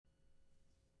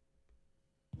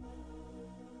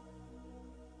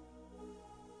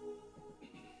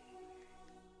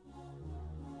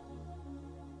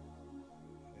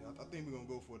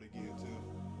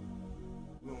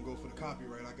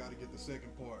copyright, I gotta get the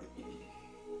second part. We're gonna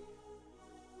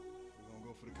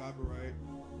go for the copyright.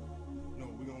 No,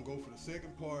 we're gonna go for the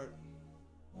second part.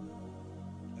 And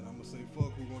I'm gonna say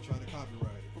fuck, we're gonna try to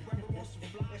copyright it. So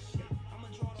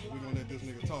we're gonna let this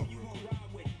nigga talk real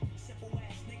quick.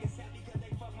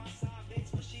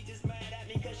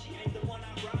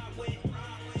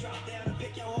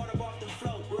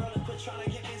 Trying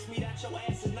to convince me that your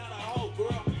ass is not a hoe,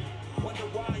 girl. Wonder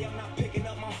why I'm not picking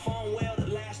up my phone well. The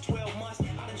last 12 months, I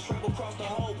done traveled across the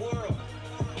whole world.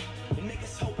 The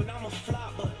niggas hoping I'm a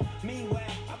flop, but meanwhile,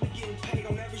 I've been getting paid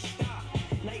on every stop.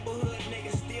 Neighborhood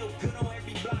niggas still good on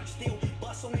every block, still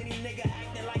bust on any nigga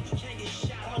acting like he can't get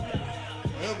shot. Hold up.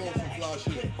 Forever on some fly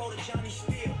shit. For the Johnny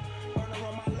Steel, burner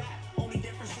on my lap. Only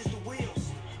difference is the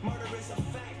wheels. Murder is a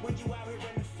fact when you out here in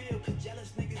the field. Cause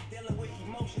jealous niggas dealing with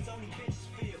emotions only bitches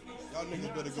feel. Y'all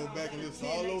niggas better go back and listen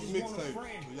to all those mixtapes.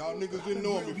 Y'all niggas didn't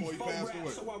know him before he passed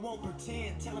away. So I won't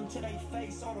pretend. Tell them to their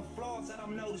face all the flaws that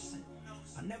I'm noticing.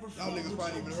 I never Y'all niggas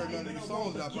probably even heard none of these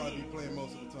songs that I probably be playing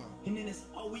most of the time. And then it's,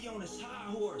 oh, we on this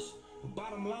high horse. But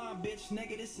bottom line, bitch,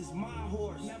 nigga, this is my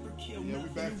horse. Never kill Yeah, we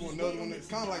nothing, back you for just another wait one. on It's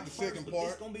this kind of like the guy second first, but part.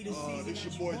 it's gonna be the season This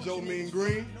your that boy you Joe want Mean to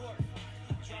Green.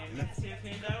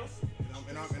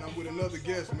 And And I'm with another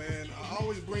guest, man. I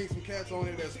always bring some cats on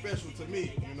here that's special to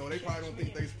me. You know, they probably don't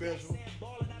think they special.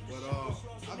 But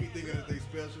I be thinking that they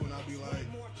special, and I be like,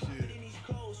 shit,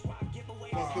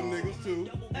 fuck them niggas too,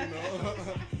 you know.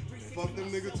 Fuck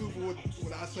them niggas too for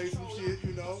when I say some shit,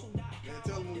 you know. Man,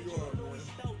 tell them who you are, man.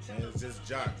 And it's just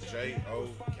Jock,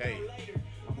 J-O-K.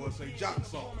 I'm gonna say Jock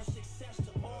Sauce.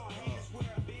 What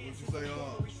you say?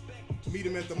 Meet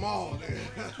him at the mall, man.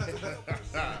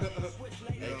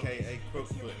 A.K.A.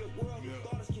 Crookfoot. Yeah.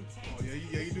 Oh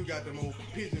yeah, you do got them old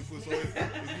pigeon foot. So if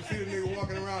you see the nigga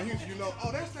walking around Houston, you know,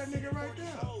 oh, that's that nigga right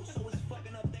there.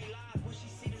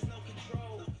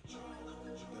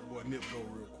 That boy Nip go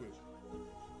real quick.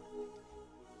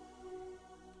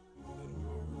 Let him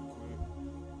go real quick.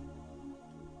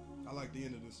 I like the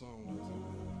end of this song.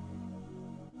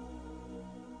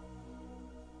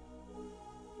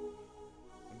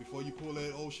 And before you pull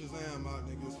that old Shazam out,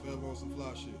 nigga, it's forever on some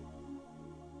fly shit.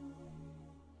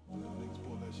 Niggas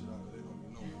pull that shit out, they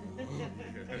don't even know.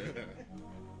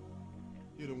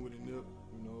 Hit them with a nip,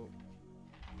 you know.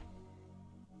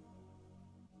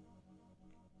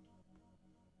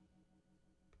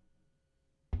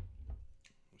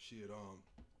 Shit,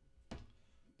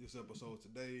 this episode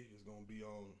today is gonna be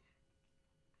on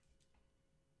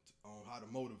how to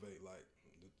motivate. Like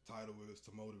the title is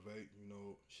to motivate, you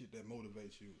know, shit that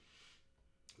motivates you.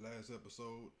 Last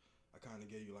episode, I kind of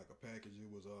gave you like a package. It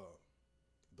was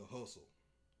the hustle.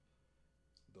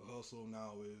 The hustle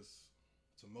now is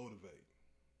to motivate.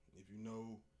 If you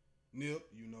know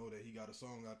Nip, you know that he got a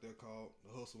song out there called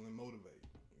The Hustle and Motivate.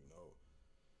 You know,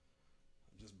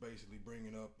 just basically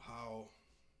bringing up how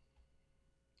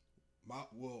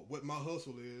what my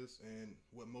hustle is and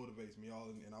what motivates me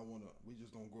all, and we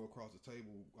just gonna go across the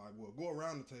table. We'll go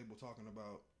around the table talking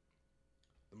about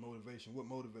the motivation, what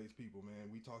motivates people, man.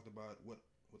 We talked about what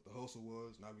the hustle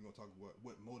was. Now we're gonna talk about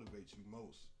what motivates you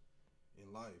most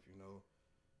in life, you know.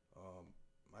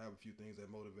 I have a few things that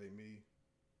motivate me.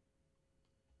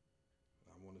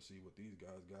 I want to see what these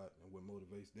guys got and what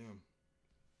motivates them.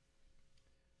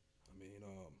 I mean,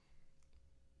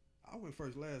 I went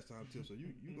first last time, Tip, so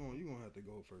you gonna have to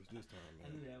go first this time, man. I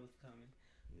knew that was coming.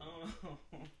 Yeah.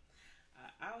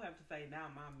 I'll have to say now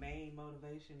my main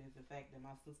motivation is the fact that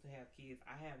my sister have kids.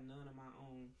 I have none of my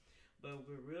own, but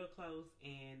we're real close,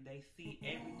 and they see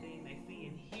everything. They see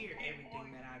and hear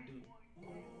everything that I do.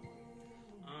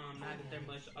 Now that they're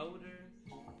much older,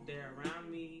 they're around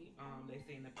me. They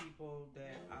seeing the people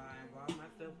that I involve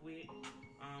myself with.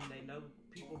 They know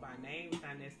people by names,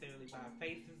 not necessarily by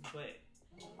faces, but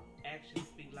actions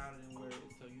speak louder than words.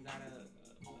 So you gotta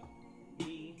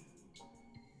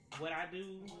what I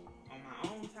do on my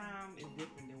own time is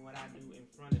different than what I do in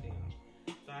front of them.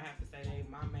 So I have to say they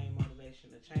my main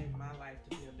motivation to change my life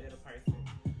to be a better person.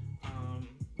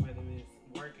 Whether it's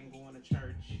working, going to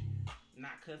church,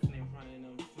 not cussing in front of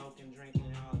them, smoking, drinking,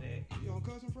 and all that. You don't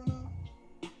cuss in front of them?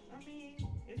 I mean,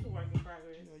 it's a work in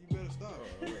progress. Yeah, you better stop.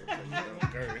 I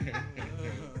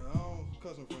don't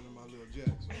cuss in front of my little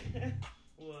Jack. So.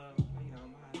 Well, you know,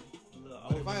 my little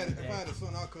older If I had a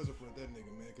son, I'd cuss in front of that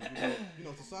nigga, man. Because you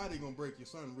know, society gonna break your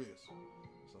son's wrist.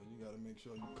 So you gotta make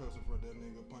sure you cuss in front of that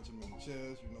nigga, punch him in the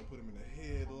chest, you know, put him in a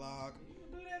headlock. You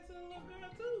can do that to a little girl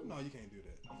too. No, you can't do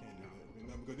that. You can't do that. You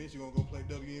know, because then she's gonna go play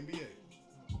WNBA.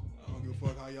 I don't give a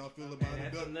fuck how y'all feel about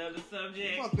it. That's another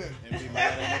subject. Fuck that. And be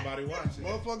mad at nobody watching.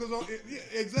 Motherfuckers on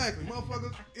exactly.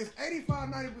 Motherfuckers, it's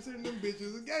 85-90% of them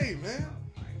bitches is gay, man.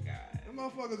 Oh my god. Them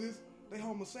motherfuckers is they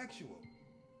homosexual.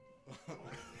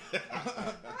 I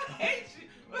hate you.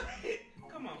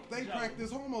 Come on. They Joe.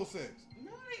 practice homosex.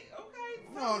 No,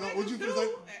 okay. No, some would you niggas feel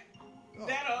do. like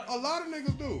That a lot of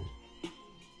niggas do?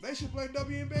 They should play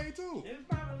WNBA too. There's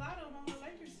probably a lot of them on the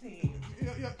Lakers team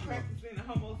Yeah. practicing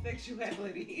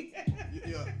homosexuality.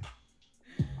 Yeah.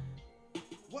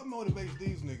 What motivates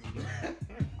these niggas, bro?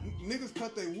 Niggas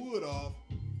cut their wood off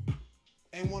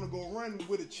and want to go run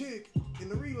with a chick in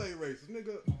the relay races.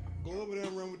 Nigga, go over there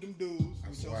and run with them dudes. I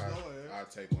With your swear slow ass. I'll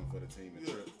take one for the team and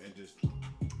Yeah. trip and just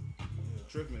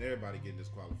tripping everybody getting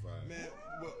disqualified. Man,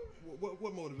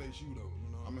 what motivates you though?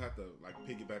 You know, I'm gonna have to like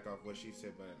piggyback off what she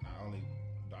said, but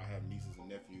I have nieces and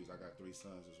nephews. I got 3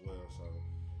 sons as well, so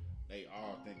they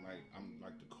all think like I'm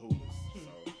like the coolest.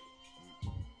 So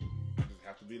I just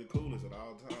have to be the coolest at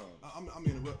all times. I'm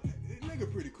interrupting.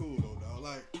 Nigga pretty cool though, dog.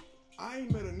 Like, I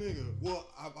ain't met a nigga. Well,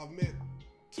 I've met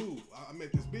 2. I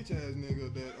met this bitch ass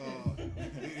nigga that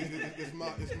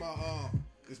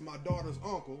it's my daughter's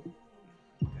uncle.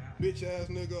 Bitch ass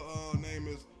nigga.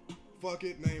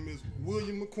 Name is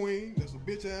William McQueen. That's a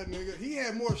bitch ass nigga. He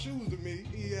had more shoes than me.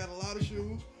 He had a lot of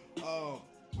shoes.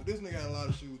 But this nigga had a lot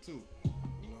of shoes too.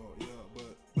 You know, yeah.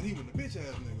 But he was a bitch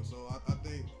ass nigga. So I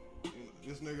think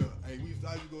this nigga. Hey, I used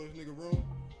to go to this nigga room.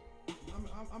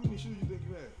 How many shoes you think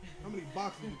you had? How many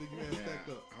boxes you think you had stacked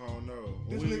up? I don't know.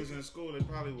 When This we nigga- was in school, it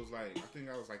probably was like I think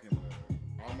I was like in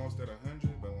the, almost at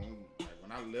 100. But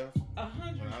when I left,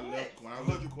 100. when I left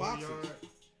 100 boxes.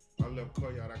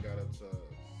 Courtyard, I got up to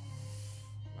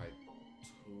like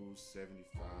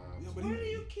 275. Yeah, but Where do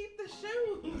you keep the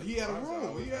shoes? he had a I room.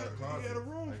 always He had had a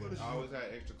room for the I always shoes.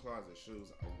 had extra closet shoes.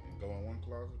 And go in one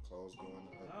closet, clothes go in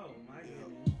the other. Oh my Yeah.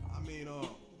 goodness. I mean,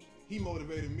 he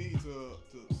motivated me to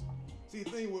see the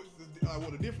thing with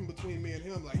the difference between me and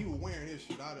him. Like, he was wearing his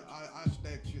shit. I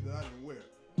stacked shit that I didn't wear.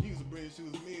 He used to bring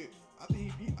shoes to me. I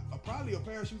think he probably a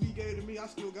pair of shoes he gave to me. I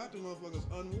still got them motherfuckers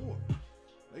unworn.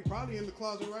 They probably in the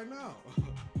closet right now.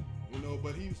 You know,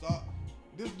 but he thought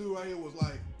this dude right here was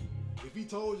like, if he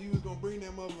told you he was gonna bring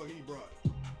that motherfucker, he brought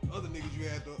it. Other niggas you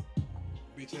had the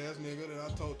bitch ass nigga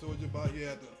that I told you about. You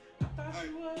had the I thought Hey.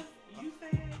 you was. You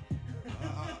said.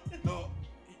 no,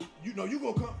 you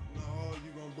gonna come. No,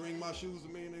 you gonna bring my shoes to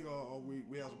me, nigga, or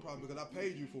we have some problem because I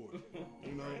paid you for it.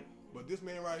 You know, but this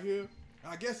man right here,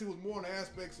 I guess it was more an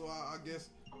aspect. So I guess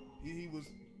he was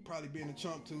probably being a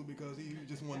chump too because he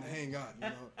just wanted to hang out. You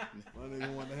know, my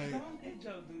nigga wanted to hang out. Don't let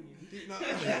Joe do you.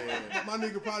 My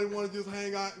nigga probably want to just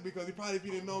hang out because he probably, if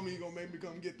he didn't know me, he gonna make me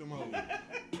come get them hoes.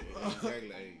 Exactly.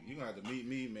 Hey, you gonna have to meet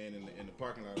me, man, in the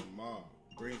parking lot of the mall,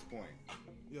 Greens Point.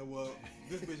 Yeah, well,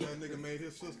 this bitch ass nigga made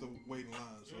his sister wait in line.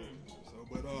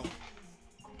 But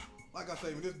like I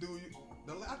say, with this dude,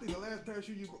 I think the last pair of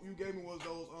shoes you gave me was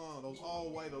those all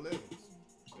white 11s.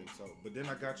 I think so. But then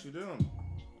I got you them.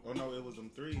 Oh no, it was them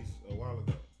 3s a while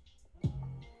ago.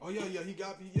 Oh yeah, he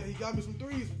got me some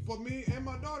 3s for me and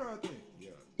my daughter, I think.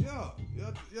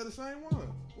 Yeah, the same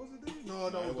ones. Was it these? No,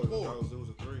 it was the 4. It was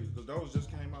a 3s because those just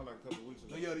came out like a couple weeks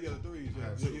ago. Yeah, the 3s. I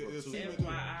had Yeah, two. yeah.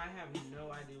 I have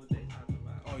no idea what they talking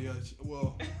about. Oh yeah,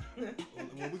 well,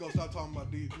 we gonna stop talking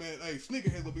about these, man. Hey,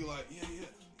 sneakerheads will be like,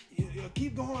 yeah,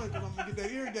 keep going, cause I'm gonna get that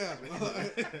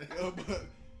eargasm.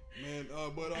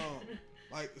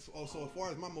 Like, so as far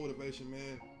as my motivation,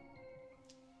 man,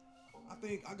 I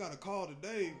think I got a call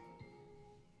today,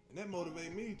 and that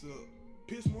motivated me to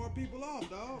piss more people off,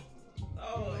 dog.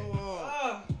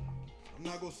 I'm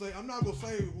not gonna say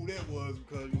who that was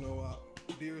because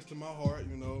dearest to my heart,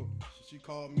 she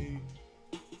called me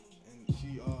and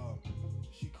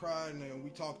she cried and we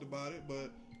talked about it,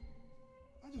 but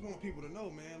I just want people to know,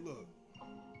 man, look,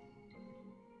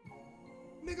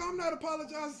 nigga, I'm not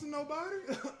apologizing to nobody.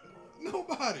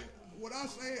 Nobody. What I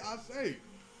say.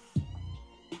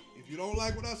 If you don't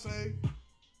like what I say,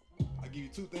 I give you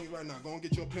 2 things right now. Go and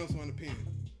get your pencil and a pen.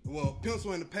 Well,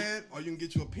 pencil and a pad, or you can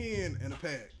get you a pen and a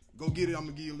pad. Go get it. I'm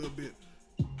gonna give you a little bit.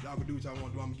 Y'all can do what y'all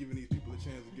want to do. I'm giving these people a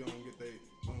chance to go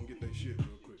and get their shit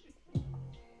real quick.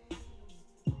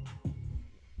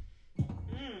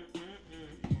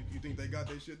 You think they got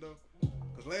their shit though?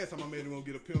 Cause last time I made them go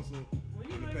get a pencil Well,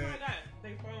 and a they pad. got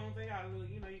their phones. They got a little,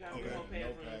 you got Okay.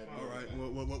 notepads on their phone. All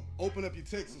right. Well, open up your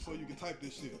text so you can type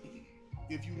this shit.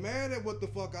 If you mad at what the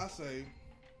fuck I say,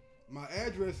 my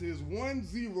address is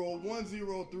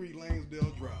 10103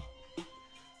 Lanesdale Drive.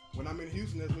 When I'm in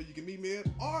Houston, that's where you can meet me at.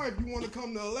 Or if you want to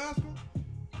come to Alaska,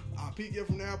 I'll pick you up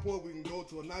from the airport. We can go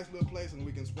to a nice little place and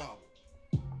we can swap.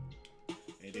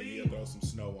 And then he'll throw some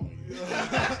snow on you.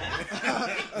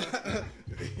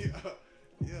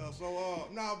 Yeah. So,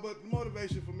 but the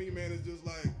motivation for me, man, is just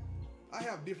like I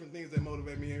have different things that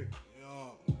motivate me.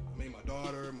 I mean, my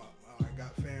daughter, I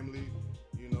got family.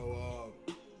 You know,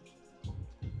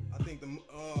 I think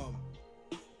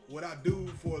what I do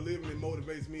for a living, it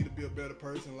motivates me to be a better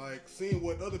person. Like seeing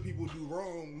what other people do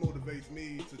wrong motivates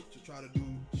me to try to do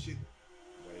shit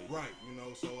right. You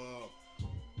know, so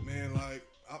man, like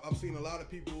I've seen a lot of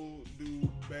people do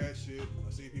bad shit.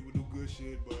 I've seen people do good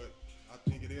shit, but I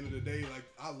think at the end of the day, like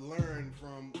I learn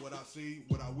from what I see,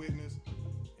 what I witness,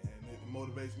 and it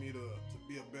motivates me to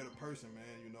be a better person,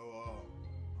 man. You know,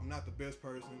 I'm not the best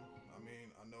person. I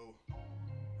mean, I know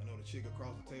the chick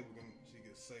across the table can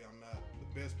say I'm not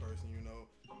the best person. You know,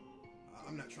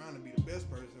 I'm not trying to be the best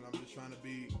person. I'm just trying to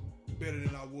be better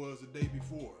than I was the day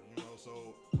before. You know,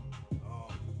 so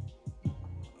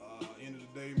end of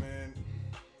the day, man,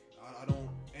 I don't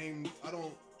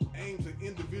aim to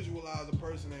individualize a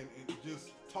person and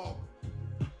just talk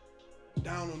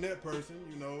down on that person.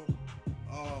 You know,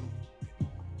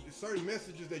 there's certain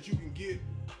messages that you can get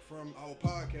from our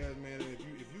podcast, man. And if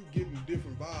you getting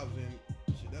different vibes, then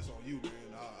shit, that's on you, man.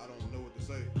 I don't know what to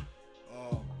say.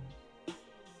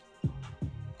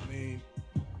 I mean,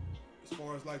 as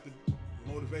far as like the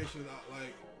motivation,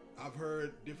 I've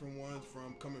heard different ones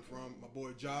coming from my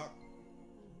boy Jock,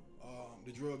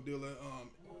 the drug dealer,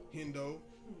 Hendo.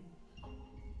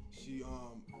 She,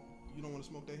 you don't want to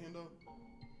smoke that Hendo?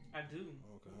 I do.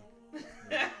 Okay.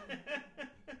 Yeah.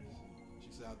 She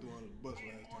said I threw her under the bus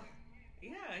last time.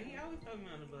 Yeah, he always throw me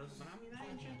on the bus, but I mean, I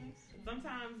ain't tripping.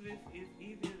 Sometimes it's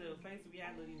easier to face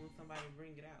reality when somebody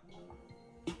bring it out.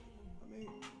 I mean,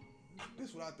 this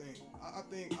is what I think.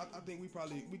 I think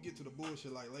we get to the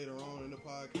bullshit like later on in the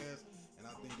podcast, and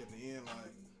I think at the end,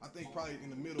 like I think probably in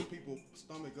the middle, people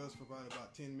stomach us for probably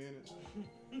about 10 minutes,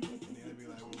 and then they be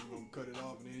like, "Well, we're gonna cut it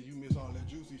off," and then you miss all that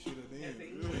juicy shit at the end.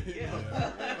 Yeah.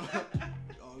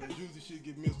 All that juicy shit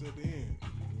get missed at the end.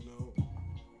 You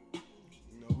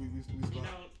know, we You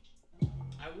know,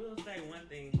 I will say one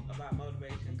thing about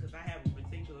motivation, because I have a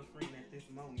particular friend at this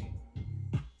moment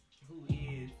who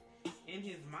is, in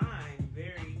his mind,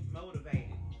 very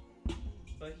motivated,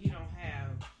 but he don't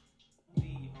have the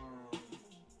You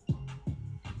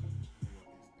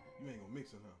ain't gonna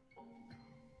mix it, huh?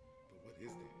 But what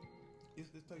is that? It's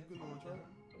tastes good. You wanna try it?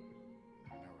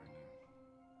 Not right now.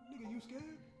 Nigga, you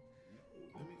scared? No,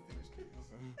 let me finish this.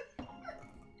 Okay.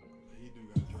 He do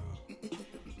got a job.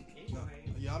 anyway.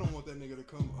 Yeah, I don't want that nigga to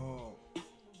come.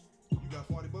 You got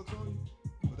 $40 on you?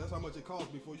 But that's how much it costs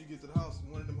before you get to the house.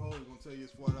 One of them hoes gonna tell you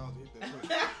it's $40 to hit that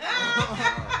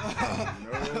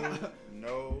pussy.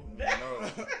 No.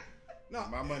 No,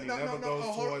 My money never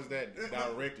goes towards that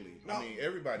directly. I mean,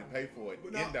 everybody pay for it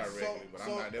indirectly, but I'm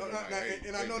not ever like,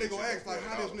 and I know they gonna ask like,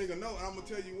 how this nigga know? And I'm gonna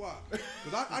tell you why.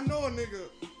 Cause I know a nigga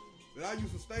that I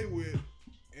used to stay with,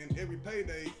 and every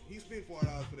payday he spent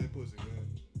 $40 for that pussy, man.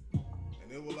 And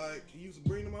they were like, he used to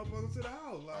bring the motherfuckers to the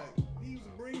house. Like he used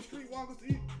to bring streetwalkers to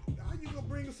eat. How you gonna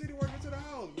bring a city worker to the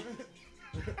house, man?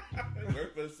 They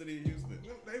work for the city of Houston.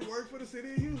 They work for the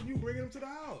city of Houston. You bringing them to the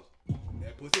house.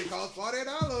 That pussy costs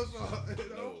 $40. You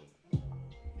know?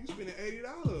 You spending $80.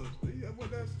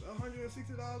 What? That's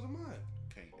 $160 a month.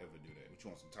 Can't ever do that. What you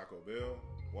want, some Taco Bell,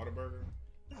 Whataburger?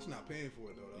 That's not paying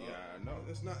for it though. Yeah, I know.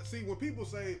 That's not. See, when people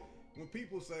say,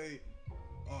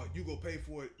 you go pay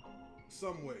for it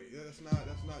some way. Yeah, that's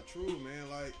not true, man.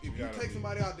 Like if you take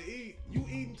somebody out to eat, you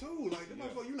eating too. Like the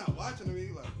motherfucker, you not watching them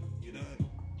eat. Like you done.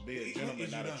 Be a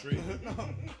gentleman, not a trick. No,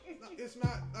 it's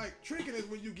not like tricking is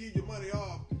when you give your money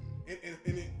off and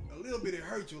it, a little bit it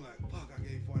hurts you. Like fuck, I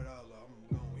gave $40. I'm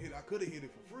gonna hit. I could have hit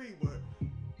it for free, but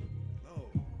no.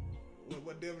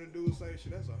 What Devin dude say?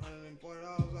 Shit, that's $140.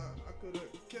 I could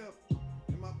have kept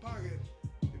in my pocket.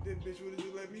 If that bitch would have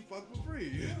just let me fuck for free.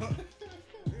 You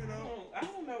know. I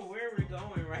don't know where we're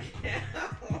going right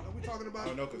now. Are we talking about? I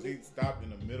don't know, because he stopped in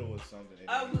the middle of something.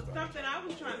 Something I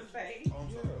was trying to say. Oh,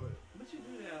 I'm sorry. Go ahead. But you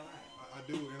do that a lot. I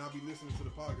do, and I be listening to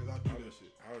the podcast. I do that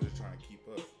shit. I was just trying to keep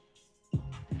up.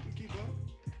 You keep up.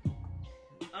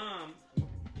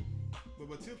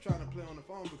 But Tiff trying to play on the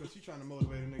phone because she trying to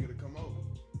motivate a nigga to come over.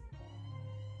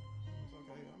 It's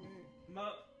okay. I mean,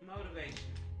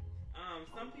 motivation.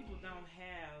 Some people don't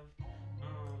have.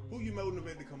 Who you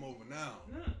motivate to come over now?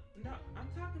 No, I'm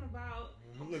talking about.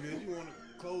 Look at you want to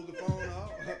close the phone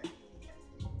out.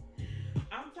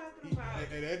 I'm talking about.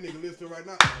 Hey, that nigga listening right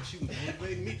now. Oh, she was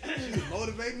motivating me. She was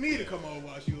motivating me to come over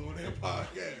while she was on that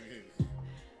podcast.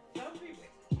 Some people,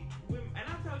 and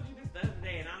I told you this the other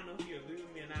day, and I don't know if you agree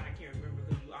with me or not. I can't remember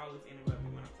because you always interrupt me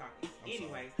when I'm talking.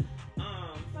 Anyway,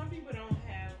 some people don't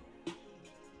have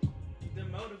the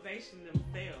motivation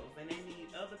themselves, and they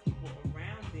need other people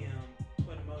around them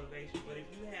for the motivation. But if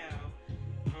you have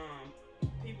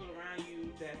people around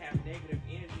you that have negative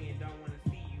energy and don't want to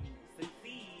see you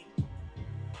succeed,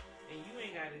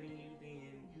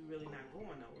 really not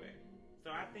going nowhere.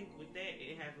 So I think with that,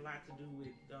 it has a lot to do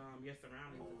with your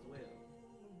surroundings as well.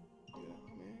 Yeah,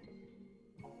 man.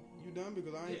 You done?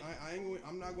 Because I ain't going.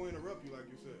 I'm not going to interrupt you like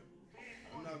you said.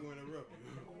 I'm not going to interrupt you.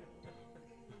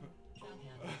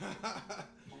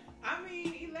 I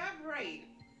mean, elaborate.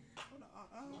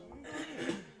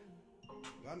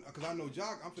 Because I know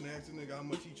Jock, I'm finna ask this nigga how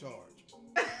much he charge.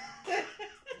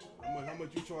 How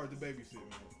much you charge to babysit,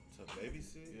 man? To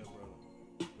babysit? Yeah, brother.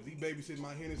 Because he babysitting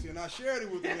my Hennessy and I shared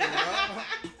it with him.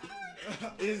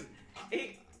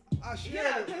 I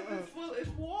shared it. Because it's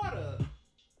water.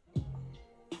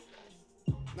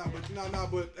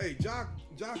 But hey, Jock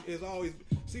is always,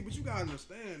 see, but you gotta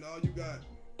understand, dog. You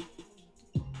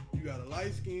got a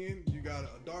light skin, you got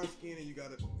a dark skin, and you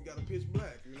got a pitch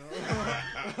black, you know.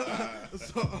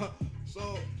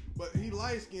 so, but he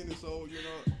light skinned, so you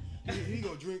know, he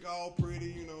gonna drink all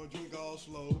pretty, you know, drink all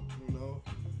slow, you know,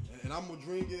 and I'm gonna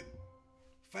drink it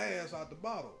fast out the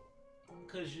bottle.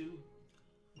 Cause you.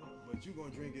 But you gonna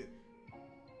drink it.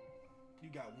 You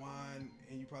got wine,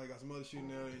 and you probably got some other shit in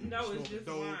there. And No, it's just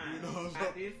dope, wine. You know, so,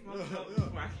 I did smoke dope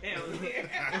before I came here.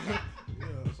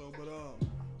 Yeah, so, but,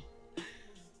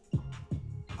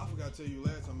 I forgot to tell you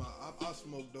last time, I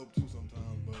smoke dope too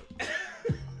sometimes, but,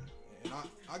 and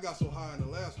I got so high in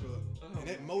Alaska, and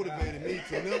that motivated me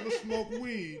to never smoke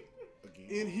weed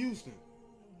in Houston.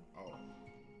 Oh.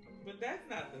 But that's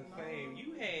not the same.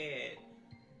 You had...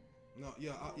 No,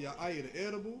 I ate an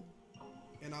edible,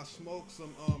 and I smoked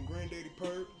some Granddaddy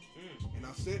Perp, and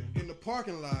I sat in the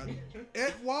parking lot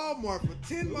at Walmart for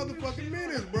 10 motherfucking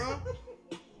minutes, bro.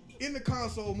 In the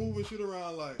console, moving shit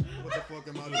around like, what the fuck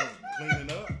am I doing?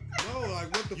 Cleaning up? No, like,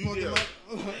 what the fuck am I...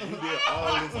 You did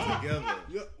all this together.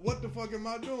 Yeah, what the fuck am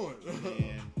I doing?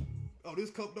 And Oh, this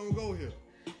cup don't go here.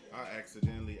 I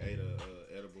accidentally ate a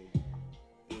edible.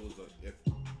 It was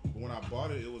when I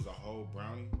bought it, it was a whole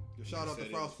brownie. Shout out to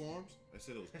Frost Farms. They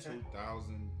said it was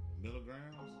 2,000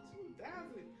 milligrams.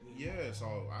 2,000? Yeah,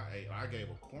 so I gave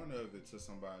a corner of it to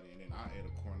somebody, and then I ate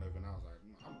a corner of it, and I was like,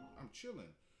 I'm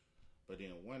chilling. But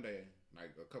then one day,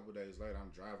 like a couple of days later,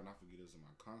 I'm driving. I forget it was in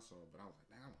my console, but I was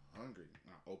like, "Damn, I'm hungry."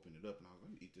 And I opened it up, and I was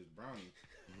like, "Let me eat this brownie,"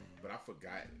 but I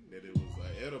forgot that it was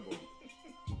edible.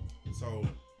 So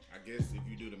I guess if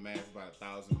you do the math, about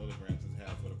 1,000 milligrams is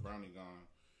half of the brownie gone.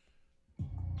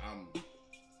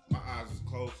 My eyes is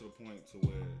closed to the point to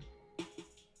where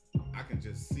I can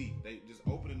just see. They just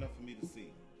open enough for me to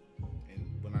see. And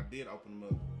when I did open them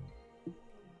up,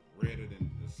 redder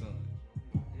than the sun.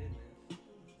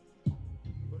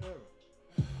 Whatever.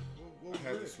 What I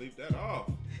had to sleep that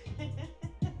off.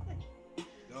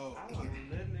 Dog. I don't know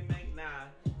nothing to make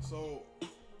now. So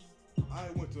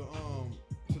I went to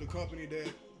the company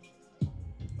that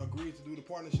agreed to do the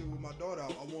partnership with my daughter.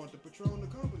 I wanted to patron the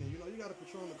company. You know, you got to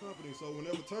patron the company. So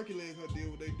whenever Turkey Legs did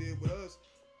what they did with us,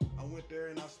 I went there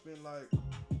and I spent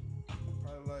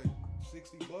probably like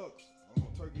 $60 on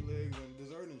turkey legs and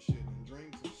dessert and shit and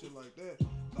drinks and shit like that. So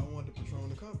I wanted to patron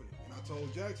the company. And I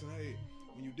told Jackson, hey,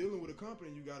 when you're dealing with a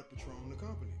company, you got to patron the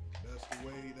company. That's the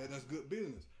way, that's good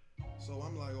business. So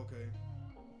I'm like, okay,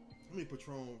 let me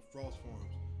patron Frost Farms.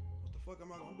 What the fuck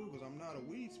am I going to do? Because I'm not a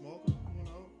weed smoker, you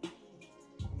know.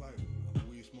 I'm like, I'm a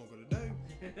weed smoker today.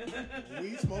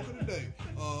 Weed smoker today.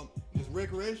 It's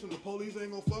recreational. The police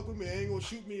ain't gonna fuck with me. They ain't gonna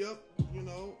shoot me up, you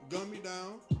know, gun me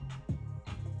down.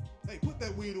 Hey, put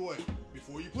that weed away.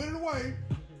 Before you put it away,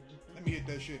 let me hit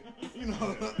that shit. You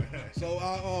know. So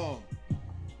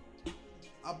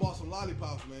I bought some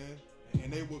lollipops, man,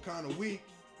 and they were kind of weak,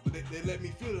 but they let me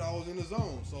feel that I was in the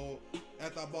zone. So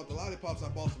after I bought the lollipops, I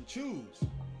bought some chews.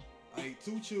 I ate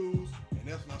 2 chews, and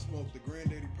that's when I smoked the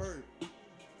Granddaddy Perp.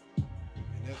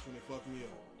 And that's when it fucked me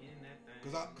up.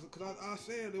 Cause I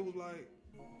said it was like,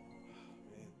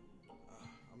 man,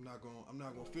 I'm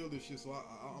not gonna feel this shit. So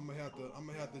I'm gonna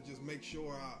have to just make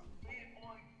sure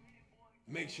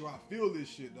I feel this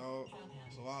shit, dog.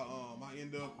 So I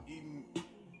end up eating. I'm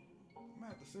gonna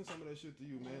have to send some of that shit to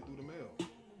you, man, through the mail.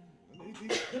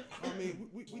 I mean,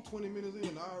 we 20 minutes in,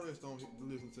 the IRS don't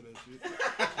listen to that shit.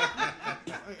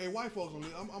 Hey, white folks don't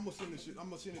listen. I'm gonna send this shit. I'm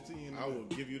gonna send it to you. I will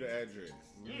give you the address.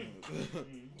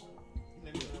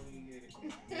 Let me know when you get it.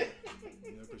 Yeah,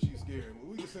 cause she's scared.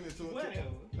 Well, we can send it to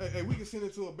Whatever. we can send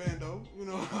it to a bando. You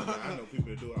know. I know people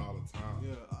that do it all the time.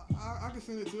 Yeah, I can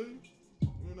send it to you.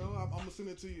 You know, I'm gonna send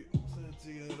it to you.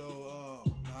 You know,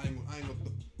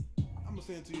 I'm gonna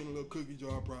send it to you in a little cookie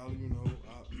jar, probably. You know.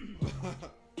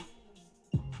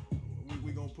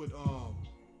 We gonna put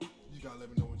you gotta let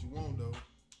me know what you want though.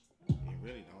 It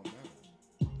really don't matter.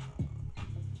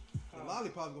 The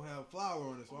lollipop's gonna have flour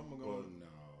on it, so I'm gonna go. Well, no.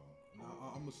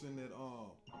 I'm gonna send that.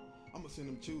 I'm gonna send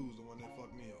them chews, the one that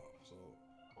fucked me off. So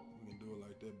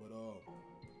that. But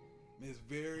it's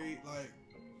very like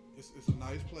it's a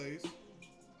nice place.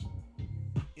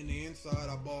 In the inside,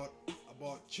 I bought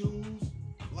chews,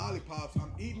 lollipops.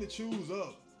 I'm eating the chews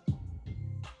up,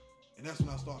 and that's when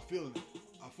I start feeling it.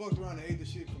 I fucked around and ate the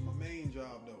shit from my main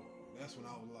job though. That's when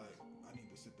I was like, I need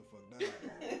to sit the fuck down.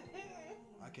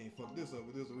 I can't fuck this up,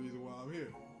 but there's a reason why I'm here.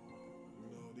 You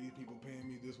know, these people paying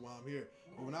me this why I'm here.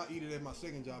 But when I eat it at my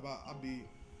second job, I be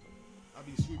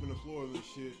sweeping the floors and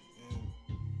shit,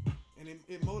 and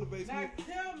it motivates me. Like,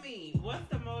 tell me, what's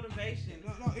the motivation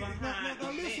behind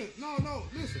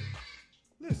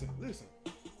listen.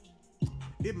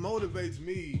 It motivates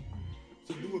me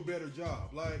to do a better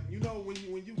job. Like, you know, when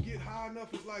you get high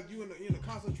enough, it's like you in a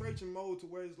concentration mode to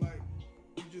where it's like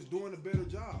you just doing a better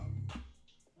job.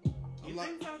 You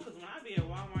think so? Because when I be at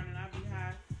Walmart and I be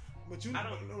high, but you're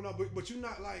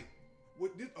not like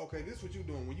with this. Okay, this is what you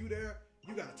doing. When you there,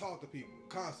 you gotta talk to people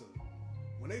constantly.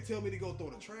 When they tell me to go throw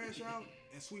the trash out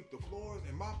and sweep the floors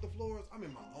and mop the floors, I'm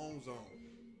in my own zone.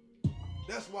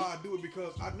 That's why I do it,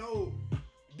 because I know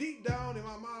deep down in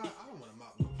my mind, I don't want to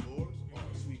mop no floors or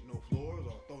sweep no floors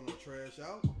or throw no trash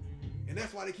out. And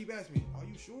that's why they keep asking me, are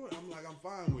you sure? I'm like, I'm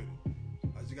fine with it.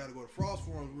 I just got to go to Frost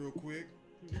Forums real quick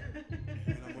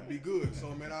and I'm going to be good. So,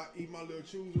 man, I eat my little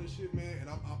chews and shit, man, and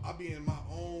I be in my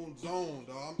own zone,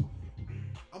 dog.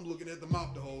 I'm looking at the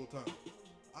mop the whole time.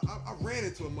 I ran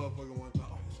into a motherfucker one time.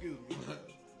 Oh, excuse me.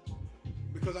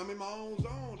 Because I'm in my own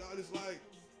zone, dog. It's like,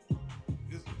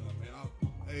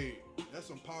 hey, that's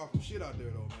some powerful shit out there,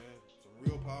 though, man. Some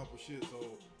real powerful shit.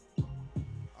 So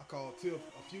I called Tiff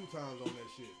a few times on that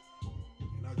shit,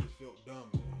 and I just felt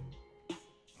dumb, man.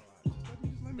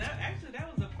 All right, that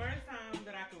was the first time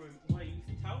that I could where you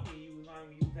told me you was on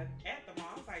when you was at the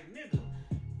mall. I was like, nigga,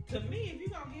 to me, if you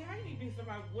gonna get high, you need to be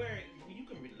somebody where you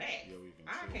can relax.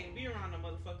 I can't be around the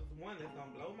motherfuckers one that's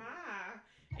gonna blow my eye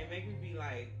and make me be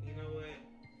like, you know what,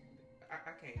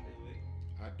 I can't do it.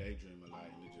 I daydream a lot,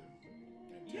 and it just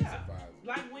intensifies.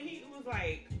 Like when he was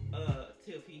like,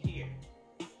 Tiff, he here.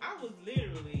 I was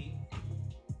literally,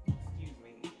 excuse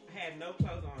me, I had no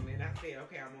clothes on, and I said,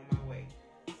 okay, I'm on my way.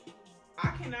 I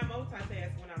cannot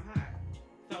multitask when I'm high.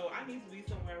 So I need to be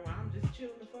somewhere where I'm just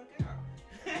chilling the fuck out.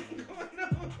 I ain't going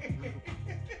nowhere.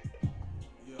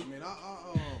 Yeah, I mean,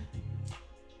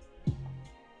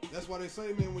 that's why they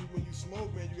say, man, when you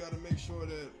smoke, man, you gotta make sure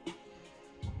that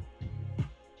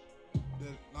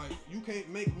like you can't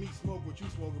make me smoke what you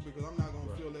smoking, because I'm not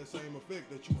gonna feel that same effect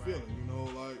that you feeling. You know,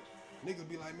 like niggas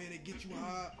be like, man, it get you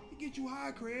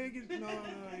high, Craig. No,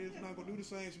 it's not gonna do the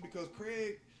same shit, because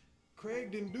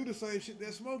Craig didn't do the same shit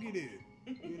that Smokey did.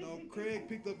 You know, Craig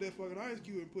picked up that fucking ice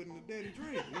cube and put it in the daddy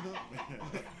drink. You know,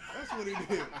 that's what he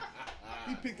did.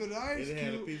 He picked up the ice cube. It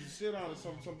had a piece of shit on it,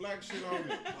 some black shit on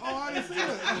it. Oh, I didn't see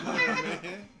that.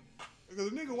 Because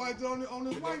the nigga wiped on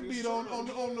his white beat on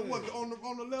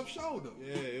the left shoulder.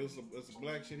 Yeah, it was a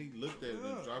black shit. He looked at it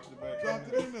and dropped it back.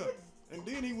 Dropped it in there, and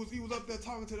then he was up there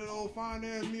talking to that old fine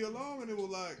ass Mia Long, and it was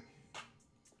like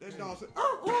that dog said.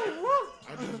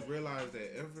 I just realized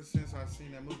that ever since I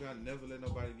seen that movie, I never let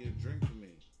nobody get a drink for me.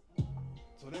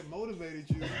 So that motivated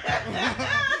you to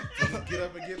just get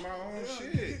up and get my own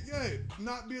shit. Yeah,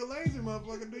 not be a lazy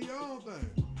motherfucker. Do your own thing.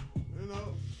 You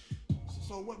know.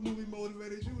 So what movie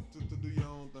motivated you to do your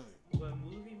own thing? What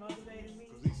movie motivated me?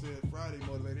 Because he said Friday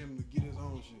motivated him to get his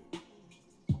own shit.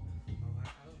 I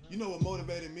don't know. You know what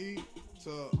motivated me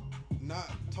to not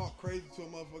talk crazy to a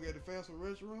motherfucker at the fast food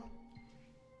restaurant?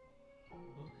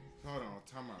 Hold on,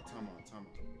 time out.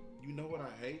 You know what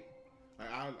I hate?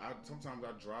 Like I sometimes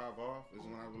I drive off is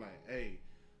when I be like, hey,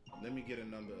 let me get a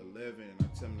number 11, and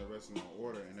I tell them the rest of my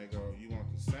order, and they go, you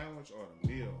want the sandwich or the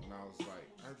meal? And I was like,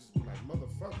 I just be like,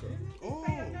 motherfucker. Oh,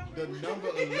 the number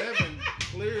 11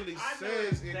 clearly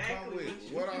says it come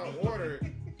with what I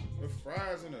ordered with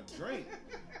fries and a drink.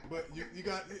 But you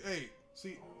got, hey,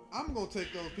 see, I'm gonna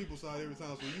take those people's side every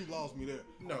time, so you lost me there.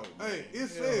 No. Hey, it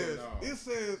says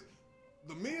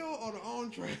the meal or the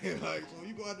entree, like, so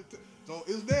you go out to, so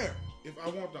it's there. If I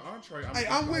want the entree,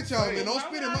 I'm with y'all, man. Don't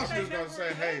spit in my shit. I'm just gonna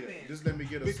say, hey, just let me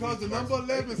get a because the number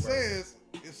 11 says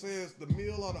it says the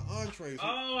meal or the entree. So,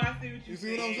 oh, I see what you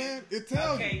see what I'm saying? It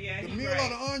tells you the meal or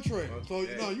the entree. So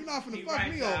no, you're not finna fuck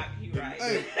me up.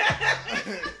 Hey,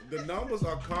 the numbers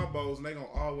are combos, and they gonna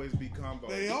always be combos.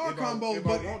 They are combos. If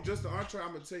I want just the entree,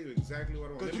 I'm gonna tell you exactly what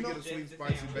I want. Let me get a sweet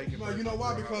spicy bacon. No, you know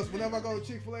why? Because whenever I go to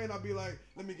Chick-fil-A and I be like,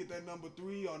 let me get that number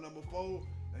 3 or number 4.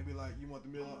 They be like, you want the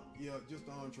meal? Yeah, just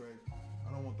the entree.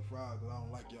 I don't want the fries because I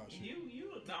don't like y'all shit.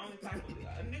 You the only type of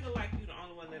a nigga like you, the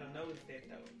only one that'll notice that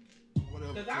though.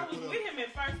 Whatever. Because I was with him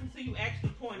at first until you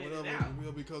actually pointed it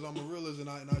out. Because I'm a realist and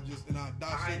I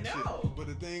dissect shit. But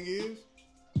the thing is,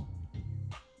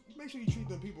 make sure you treat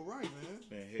them people right, man.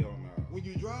 Man, hell no. When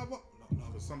you drive up, no.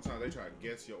 Because sometimes they try to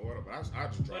guess your order, but I just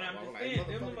drive But I'm off. just Like, saying,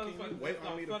 them motherfucker, can you motherfuckers wait just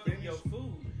on me gonna to fuck up finish? your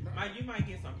food. Nah. You might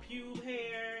get some pube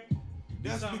hair.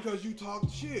 That's So- because you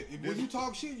talk shit. When you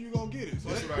talk shit, you gonna get it. So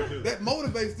This that, what I do. that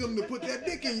motivates them to put that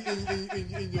dick in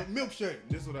your milkshake.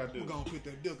 This is what I do. We're gonna put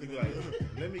that dick You in be there.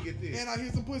 like, let me get this. And I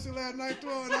hit some pussy last night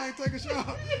throwing and I ain't take a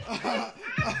shot.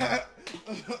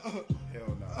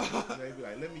 Hell no. They be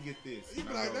like, let me get this. You be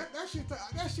And I like, go,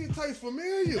 that shit tastes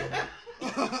familiar.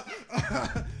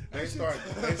 they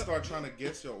start trying to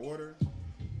guess your order,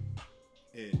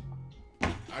 and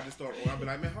I just start. I'll be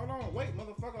like, man, hold on, wait,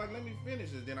 motherfucker, like let me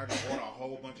finish. And then I just order a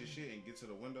whole bunch of shit and get to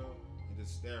the window and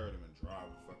just stare at them and drive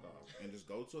the fuck off, and just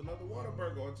go to another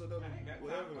Whataburger or to another I ain't got time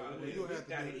whatever. for all Well, this. you have to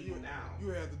Gotta do eat you, now. you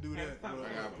have to do that. I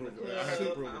gotta prove Club, it. I have to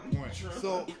prove I'm a point.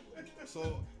 drunk.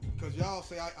 So, because y'all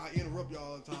say I interrupt y'all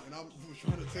all the time, and I was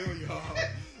trying to tell y'all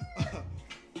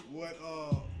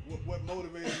what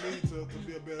motivated me to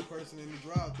be a better person in the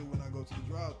drive-thru when I go to the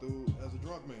drive-thru as a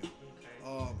drunk man.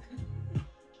 Okay.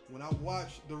 When I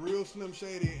watched the real Slim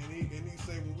Shady, and he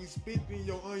said when we spit in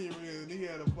your onion rings, and he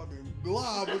had a fucking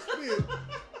glob of spit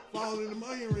falling in them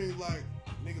onion rings, like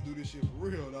nigga do this shit for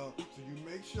real, dog. So you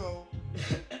make sure.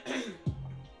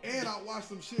 And I watched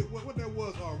some shit. What that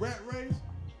was? Rat Race.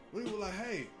 When he was like,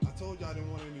 "Hey, I told you I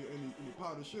didn't want any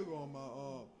powdered sugar on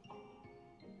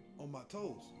my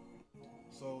toast."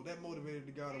 So that motivated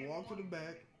the guy to walk to the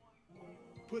back,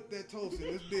 put that toast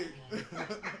in his dick,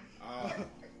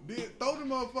 then throw the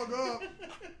motherfucker up,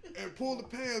 and pull the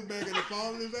pants back, and it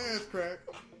fall in his ass crack,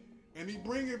 and he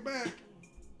bring it back.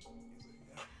 He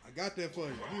said, "I got that for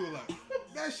you." He was like,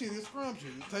 "That shit is scrumptious.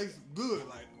 It tastes good,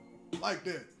 like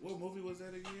that." What movie was that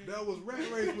again? That was Rat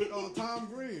Race with Tom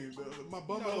Green. My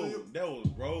bum. No, that was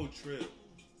Road Trip.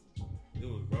 It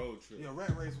was Road Trip. Yeah,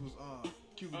 Rat Race was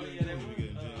Cuba Oh, Gooding yeah, that Jr.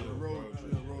 was, The road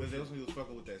trip. Because that was when he was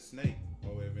fucking with that snake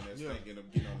or whatever, and that Yeah. snake ended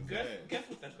up getting on his ass. Guess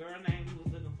what the girl name he was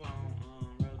looking for on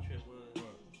Road Trip was?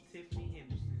 What? Tiffany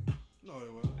Henderson. No, it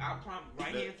wasn't. I prompt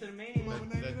right That- here to the man. Mama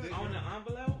named that that? dick- On the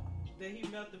envelope that he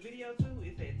mailed the video to,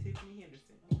 it said Tiffany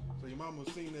Henderson. So your mama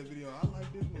seen that video. I like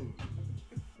this movie.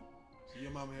 So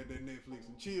your mama had that Netflix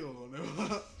and chill on there.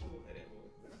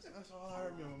 That's all I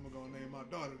remember. I'm gonna name my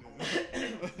daughter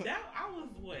that. That I was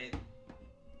what?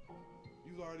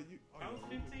 You already. I was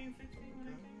 15, 16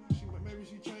 when I came out. Maybe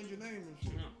she changed your name and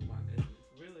shit. Oh my goodness,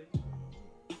 really?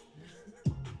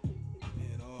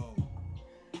 And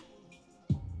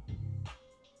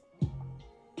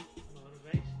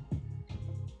Motivation.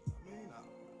 I mean,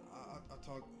 I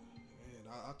talked. Man,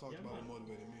 I talked Yeah, about man. what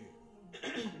motivated me.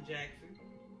 Jackson.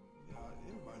 Yeah,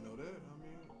 everybody know that. I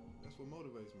mean, that's what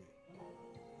motivates me.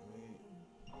 I mean,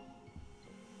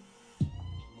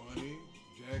 money,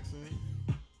 Jackson,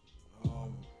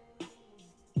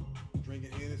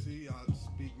 drinking Hennessy. I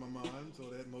speak my mind, so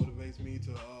that motivates me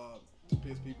to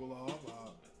piss people off.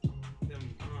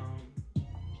 Them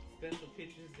special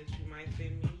pictures that you might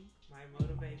send me might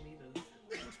motivate me to.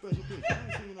 Special picture. I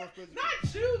ain't seen no special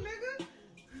Not you, nigga.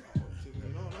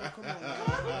 No, come on.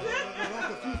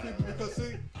 Don't confuse people because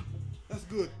see, that's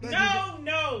good. Thank you.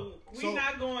 No, we So-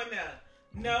 not going there.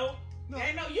 No. No.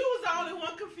 Ain't no, you was the only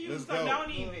one confused, Let's so go.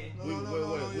 don't even. No, We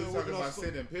yeah, talking no, about so-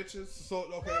 sending pictures? So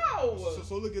okay. No.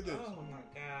 So look at this. Oh my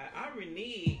god, I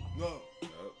renege. No, Oh,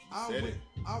 I said went. it.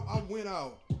 I went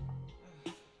out.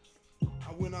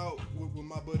 I went out with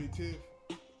my buddy Tiff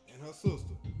and her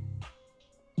sister.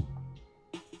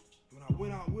 When I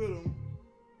went out with them,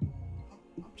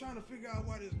 I'm trying to figure out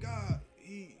why this guy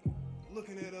he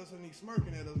looking at us and he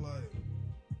smirking at us like,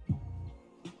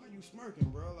 why you smirking,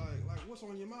 bro? Like what's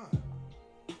on your mind?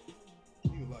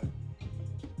 He was like,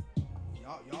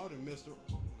 y'all done missed her.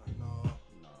 I'm like,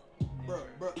 nah.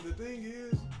 Bro, the thing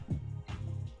is,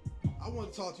 I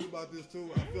want to talk to you about this too.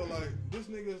 I feel like this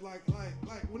nigga is like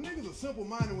when niggas are simple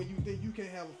minded when you think you can't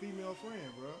have a female friend,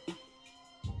 bro.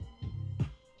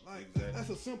 Like Exactly. that's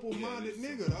a simple minded Yeah,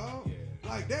 nigga, dog. yeah.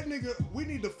 Like that nigga, we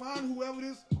need to find whoever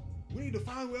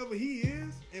he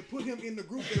is and put him in the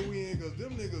group that we in, cause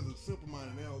them niggas are simple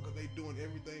minded now, cause they doing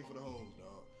everything for the hoes, dog.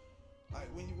 Like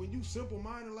when you simple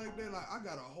minded like that, like I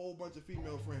got a whole bunch of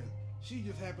female friends. She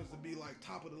just happens to be like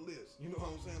top of the list. You know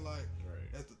what I'm saying? Like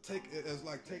Right. as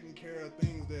like taking care of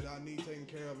things that I need taken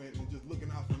care of and just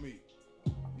looking out for me.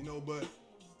 You know, but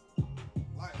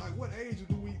like what age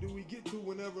do we get to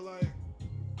whenever like?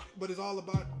 But it's all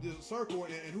about the circle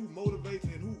and who motivates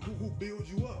and who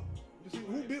builds you up. You see,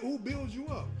 who builds you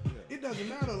up? Yeah. It doesn't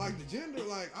matter like the gender.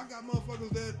 Like I got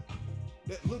motherfuckers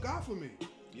that look out for me.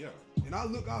 Yeah. And I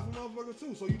look out for motherfuckers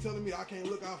too. So you telling me I can't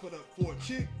look out for a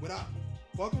chick without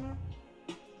fucking her?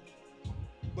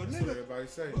 But That's nigga, what everybody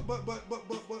say.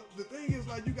 but the thing is,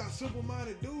 like, you got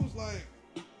simple-minded dudes like,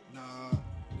 nah,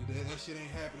 that shit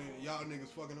ain't happening. Y'all niggas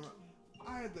fucking around.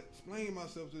 I had to explain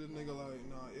myself to this nigga like,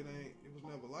 nah, it was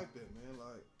never like that, man.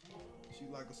 Like, she's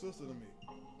like a sister to me.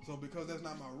 So because that's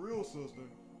not my real sister,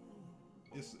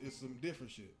 it's some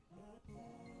different shit.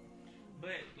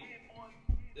 But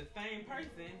the same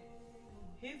person,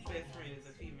 his best friend is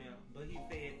a female, but he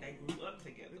said they grew up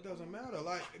together. It doesn't matter.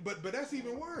 Like, but that's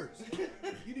even worse.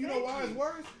 You know why it's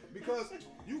worse? Because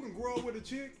you can grow up with a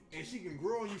chick and she can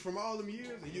grow on you from all them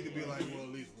years, and you can be like, well, at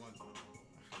least one time.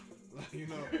 Like, you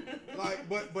know, like,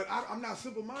 but I'm not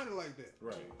simple-minded like that.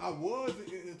 Right. I was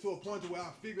to a point where I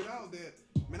figured out that,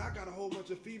 man, I got a whole bunch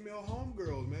of female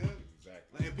homegirls, man.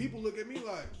 Exactly. Like, and people look at me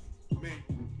like, man,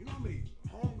 you know how many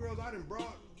homegirls I done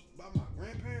brought by my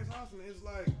grandparents' house, and it's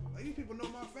like these people know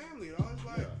my family, dog. It's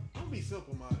like, don't be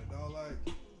simple-minded, dog.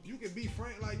 Like, you can be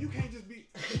frank, like, you can't just be,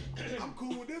 I'm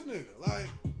cool with this nigga. Like,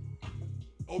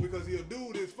 oh, because he a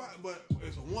dude, it's fine, but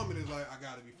it's a woman, it's like, I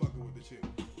gotta be fucking with the chick.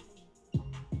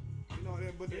 You know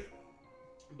that, but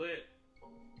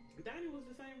Donnie was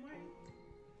the same way.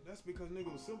 that's because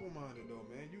niggas was simple-minded, though,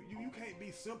 man. You can't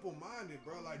be simple-minded,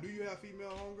 bro. Like, do you have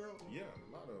female homegirls? Yeah,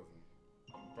 a lot of them.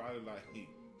 Probably like,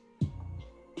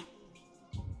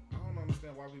 I don't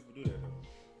understand why people do that though.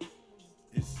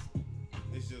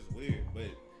 It's just weird.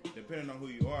 But depending on who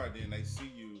you are, then they see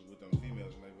you with them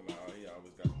females and they be like, oh, he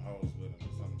always got some hoes with him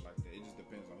or something like that. It just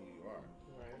depends on who you are.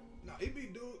 Right. Nah, it'd be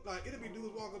dudes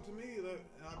walk up to me, like,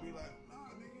 and I'd be like,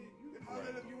 nah, nigga, you can holler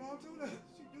if you want to.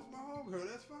 She just my homegirl,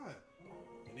 that's fine.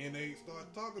 And then they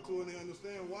start talking to her and they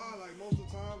understand why. Like, most of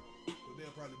the time, but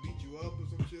they'll probably beat you up or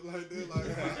some shit like that. Like,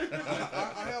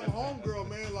 I have a homegirl,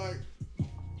 man, like,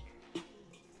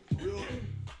 real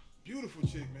beautiful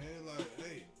chick, man. Like,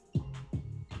 hey,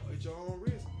 at your own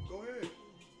risk, go ahead.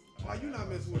 Why you not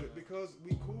messing with it? Because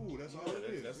we cool. That's all it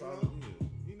is. That's all know? it is.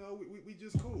 You know, we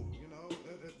just cool. You know,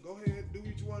 go ahead, do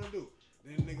what you want to do.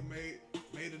 Then the nigga made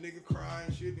a nigga cry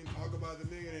and shit, and talk about the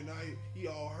nigga, and now he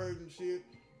all hurt and shit.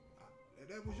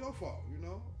 That was your fault, you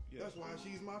know. Yeah. That's why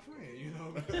she's my friend, you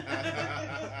know.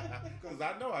 Because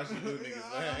I know I should do niggas.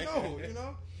 I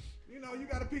know, you know, you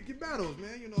gotta pick your battles,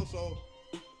 man. You know, so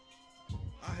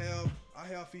I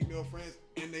have female friends,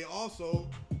 and they also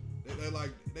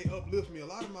they uplift me. A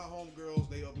lot of my homegirls,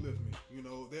 they uplift me. You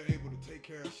know, they're able to take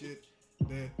care of shit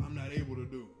that I'm not able to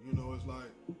do. You know,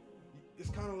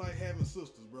 it's kind of like having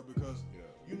sisters, bro. Because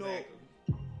you know,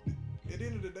 at the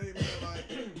end of the day, man,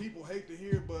 like, people hate to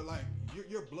hear it, but like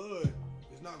your blood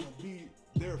is not gonna be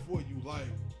there for you like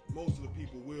most of the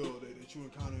people will that you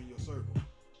encounter in your circle.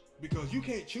 Because you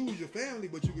can't choose your family,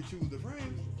 but you can choose the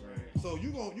friends. Right. So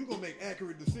you gonna make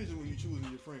accurate decisions when you choosing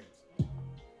your friends.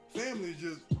 Family is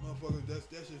just motherfuckers. That's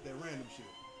just that random shit.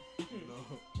 You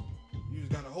know, you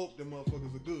just gotta hope them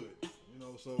motherfuckers are good. You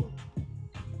know, so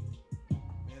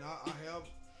man, I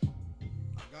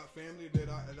got family that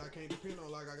I can't depend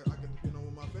on like I can depend on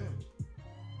with my family.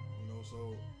 You know,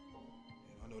 so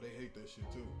and I know they hate that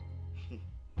shit too.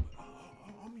 But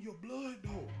I'm your blood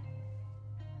though.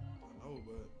 I know,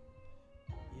 but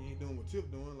you ain't doing what Tiff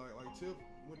doing. Like Tiff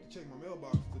went to check my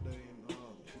mailbox today and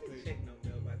she paid. Check no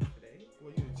mailbox today.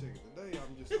 Well, you didn't check it today.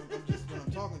 I'm just when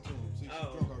I'm talking to him. See, she's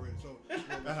drunk already. So Tiff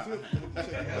went to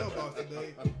check my mailbox today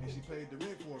and she paid the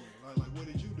rent for me. Like what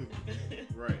did you do?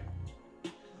 Right.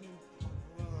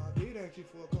 I did actually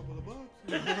for a couple of bucks.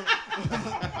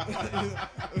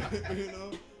 You know,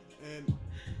 and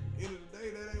end of the day,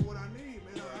 that ain't what I need,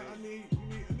 man.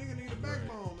 A nigga need a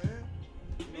backbone, man.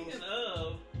 Speaking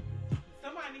of,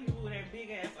 somebody need to move that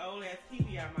big ass old ass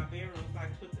TV out of my bedroom so I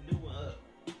can put the new one up.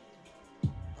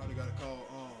 Probably gotta call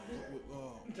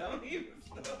Don't even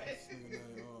start. What's this nigga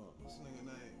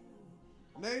name?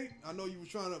 Nate, I know you was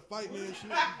trying to fight me and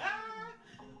shit.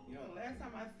 You know, last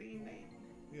time I seen Nate.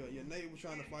 Yeah, Nate was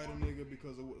trying to fight a nigga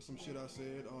because of some shit I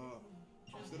said.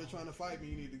 Instead of trying to fight me,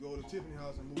 you need to go to Tiffany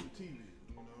house and move the TV.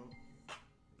 You know,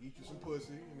 eat you some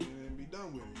pussy and be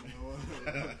done with it. You know,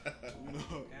 you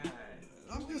know. God.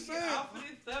 I'm just saying. Off of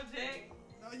this subject.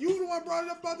 You the one brought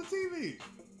it up about the TV.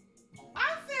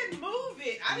 I said move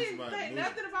it. I didn't say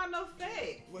nothing about no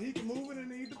sex. Well, he can move it and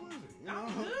eat the pussy. You know?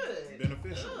 I'm good.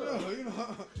 Beneficial. Yeah, you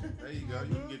know. There you go.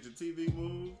 You can get your TV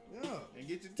moved. Yeah. And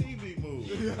get your TV moved.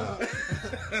 Yeah.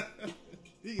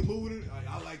 He can move it.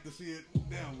 I like to see it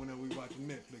down whenever we watching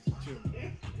Netflix and chill.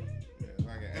 Yeah,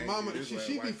 and mama,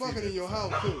 she be fucking in your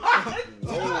house too.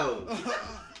 Whoa.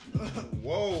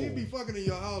 Whoa. She be fucking in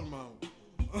your house, mama.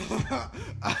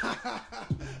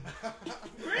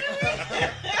 Really?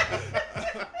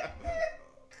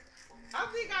 I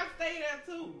think I stay there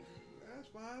too. Yeah,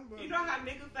 That's fine, but You know how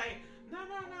niggas say, no,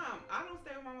 I don't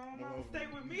stay with my mama, mama stay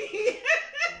with me.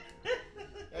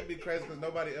 That'd be crazy because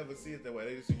nobody ever see it that way.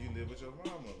 They just see you live with your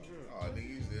mama. Oh, nigga,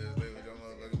 you just live with your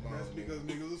motherfucking mama. that's because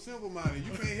niggas are simple-minded.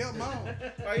 You can't help mom.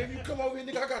 Like, if you come over here,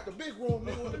 nigga, I got the big room,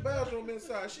 nigga, with the bathroom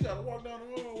inside. She gotta walk down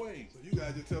the hallway. So you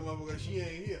gotta just tell motherfucker she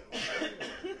ain't here.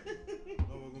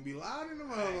 Motherfucker gonna be loud in the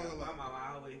motherfucker. My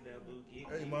mama always that boo kid.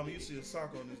 Hey, mama, you see a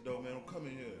sock on this door, man. Don't come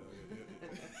in here.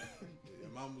 Yeah,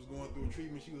 mama was going through a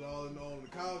treatment. She was all on the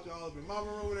couch, all up in mama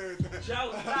room and everything.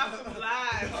 Joe, stop some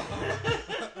lies.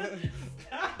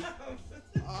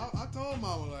 I told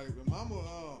mama, like, mama,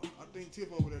 I think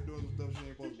Tip over there doing some stuff she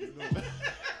ain't supposed to be doing.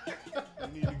 You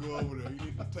need to go over there. You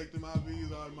need to take them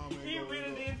IVs out of mama. He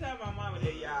really did tell my mama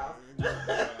that, y'all.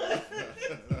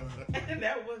 And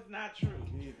that was not true.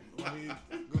 I mean,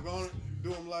 go on, do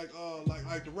them like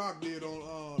The Rock did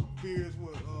on Fears.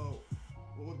 What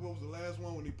was the last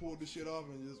one when he pulled this shit off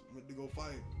and just went to go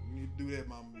fight? You need to do that,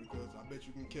 mama, because I bet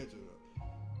you can catch her.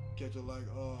 Catch her like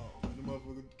the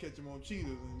motherfucker catch him on cheetahs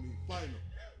and be fighting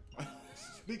them.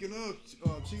 Speaking of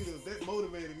cheetahs, that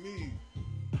motivated me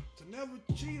to never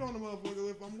cheat on the motherfucker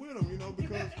if I'm with him, you know,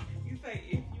 because You say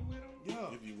if you with him?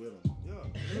 yeah, If you with them.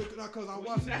 yeah. Look, because I Well,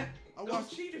 watched you it. not, I don't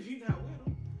watched. cheat if you not with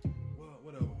him. Well,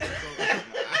 whatever.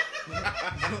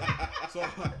 So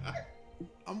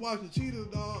I'm watching Cheetahs,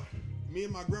 dog. Me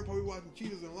and my grandpa, we watching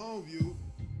Cheetahs in Longview,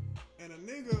 and that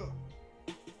nigga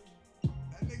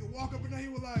walk up in there, he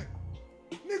was like,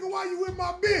 "Nigga, why you with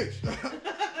my bitch?"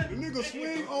 The nigga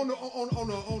swing on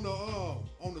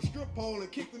the strip pole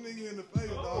and kick the nigga in the face,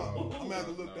 dog. I'm gonna have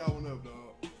to look that one up,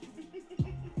 dog.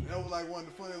 That was like one of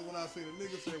the funniest when I seen the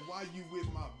nigga say, "Why you with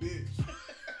my bitch?"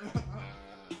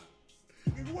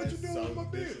 Nigga, what you doing with my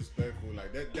bitch? Disrespectful.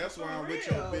 Like that's why I'm For with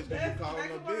your real. bitch. That you That's call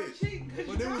him exactly a why I'm bitch. cheating, 'cause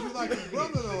But you then was you like his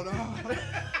wrong. brother though,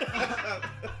 dog?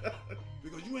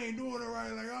 Because you ain't doing it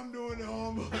right like I'm doing it,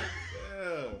 homeboy.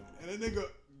 Yeah. And that nigga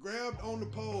grabbed on the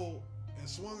pole and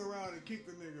swung around and kicked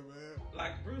the nigga, man.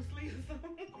 Like Bruce Lee or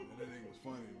something. And that nigga was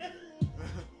funny, man.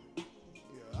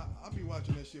 Yeah, I be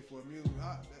watching that shit for amusement.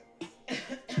 I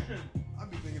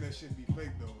be thinking that shit be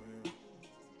fake though, man.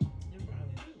 You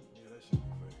probably do. Yeah, that shit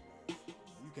be fake, man.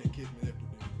 You can't kiss me after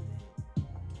this, man.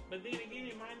 But then again,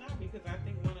 it might not because I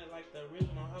think one of like the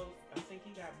original hosts, I think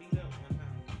he got beat up one time.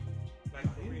 Like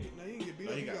for real. Nah, he didn't get beat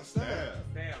No, up. he got stabbed.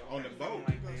 Stabbed On the boat.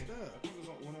 Like He got that. stabbed. He was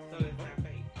on So it's not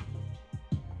fake.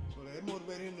 So that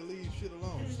motivated him to leave shit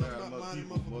alone. Stop Stop minding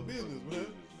motherfucking business, man.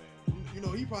 You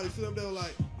know, he probably sit up there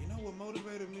like, you know what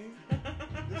motivated me?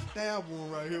 This stab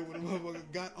one right here when the motherfucker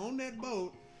got on that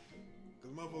boat.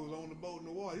 Because motherfucker was on the boat in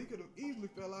the water. He could have easily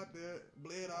fell out there,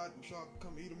 bled out, and shark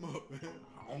come eat him up,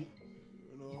 man.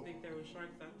 You know, I think there were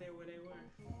sharks out there where they were.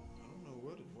 I don't know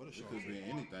what a It shark could be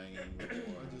is. anything.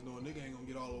 I just know a nigga ain't gonna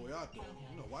get all the way out there.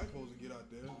 You know, white folks will get out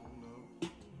there, you know.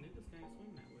 Niggas can't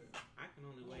swim that well. I can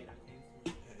only wait. I can't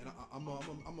swim. And I'm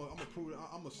gonna prove it.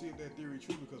 I'm gonna see if that theory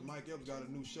true because Mike Epps got a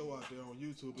new show out there on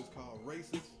YouTube. It's called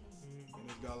Racist, and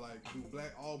it's got like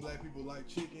all black people like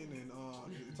chicken, and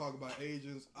it talk about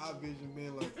Asians, our vision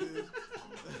being like this,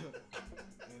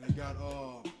 and it got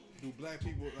do black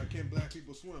people like can black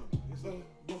people swim? It's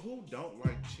But who don't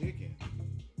like chicken?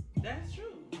 That's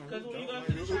true. Because when you go Don't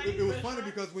to the Chinese it was funny restaurant-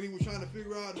 because when he was trying to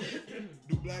figure out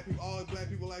do all black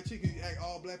people like chicken, he asked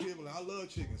all black people like I love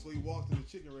chicken, so he walked in the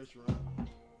chicken restaurant and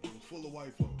it was full of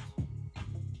white folks.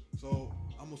 So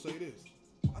I'm gonna say this: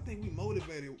 I think we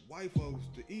motivated white folks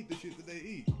to eat the shit that they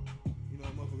eat. You know,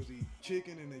 motherfuckers eat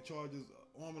chicken and they charge us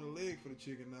an arm and a leg for the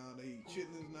chicken now. They eat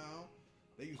chitlins now.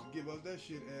 They used to give us that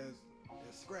shit as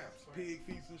scraps, pig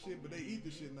feet and shit, but they eat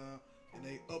the shit now and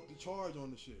they up the charge on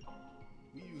the shit.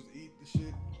 We used to eat the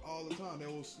shit all the time.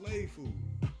 That was slave food.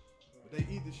 But they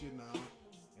eat the shit now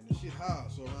and the shit high.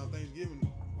 So around Thanksgiving,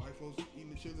 white folks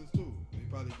eating the chitlins too. They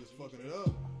probably just fucking it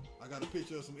up. I got a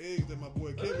picture of some eggs that my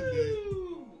boy Kevin did.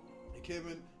 Ooh. And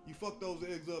Kevin, you fucked those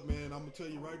eggs up, man. I'm gonna tell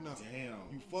you right now. Damn.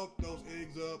 You fucked those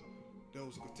eggs up. That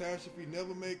was a catastrophe.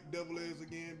 Never make devil eggs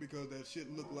again because that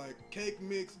shit looked like cake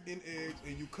mix in eggs,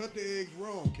 and you cut the eggs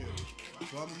wrong, Kevin.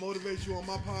 So I'm gonna motivate you on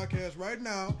my podcast right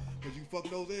now because you fucked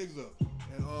those eggs up.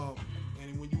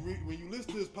 And when you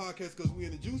listen to this podcast, because we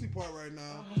in the juicy part right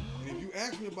now, and if you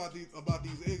ask me about these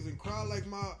eggs and cry like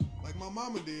my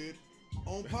mama did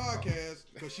on podcast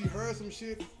because she heard some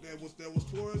shit that was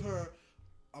towards her,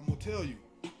 I'm gonna tell you,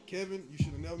 Kevin, you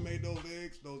should have never made those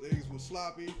eggs. Those eggs were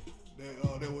sloppy.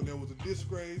 There was a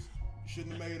disgrace. You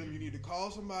shouldn't have made them. You need to call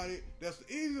somebody. That's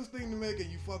the easiest thing to make, and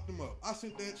you fucked them up. I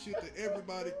sent that shit to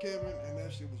everybody, Kevin, and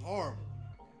that shit was horrible.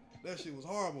 That shit was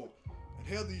horrible. And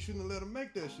Heather, you shouldn't have let him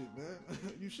make that shit, man.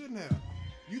 You shouldn't have.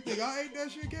 You think I ate that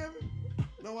shit, Kevin?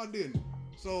 No, I didn't.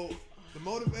 So the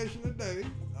motivation today,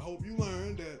 I hope you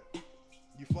learned that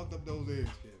you fucked up those eggs,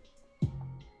 Kevin.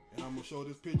 And I'm gonna show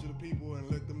this picture to people and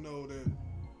let them know that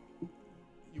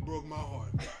you broke my heart.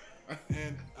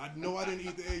 And I know I didn't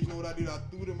eat the eggs. You know what I did? I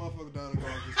threw them motherfuckers down the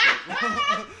garbage disposal.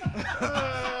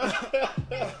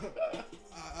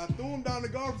 I threw them down the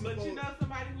garbage disposal. But you know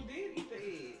somebody who did eat the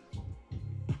eggs.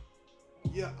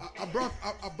 Yeah, I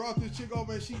brought this chick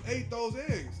over and she ate those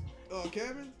eggs,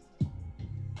 Kevin.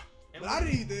 But I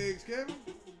didn't eat the eggs, Kevin.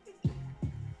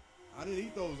 I didn't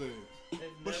eat those eggs.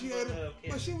 But she ate them.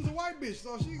 But she was a white bitch,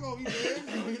 so she gonna eat the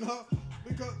eggs, you know,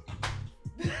 because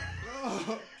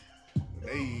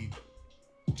they eat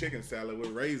chicken salad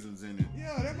with raisins in it.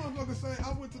 Yeah, that motherfucker say.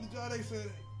 I went to the job. They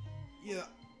said, "Yeah,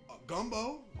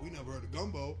 gumbo. We never heard of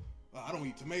gumbo. I don't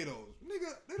eat tomatoes,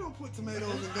 nigga. They don't put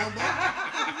tomatoes in gumbo.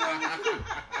 What's wrong with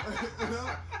you? You know,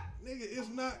 nigga,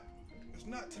 it's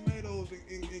not tomatoes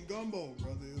in gumbo,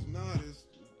 brother. It's not. It's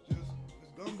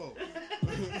gumbo.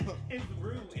 It's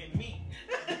roux and meat.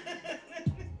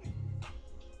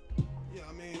 Yeah,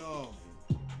 I mean,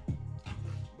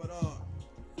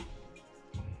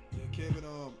 yeah, Kevin,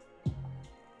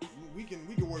 we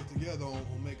can work together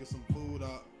on making some food.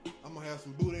 I'm gonna have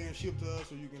some boudin shipped to us,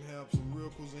 so you can have some real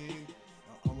cuisine.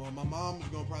 My mom's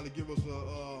gonna probably give us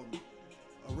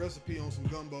a recipe on some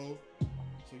gumbo,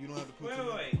 so you don't have to put.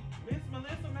 Wait. Miss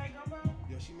Melissa make gumbo?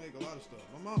 Yeah, she make a lot of stuff.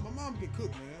 My mom can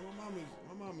cook, man.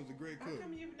 My mom is a great cook. How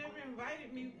come you've never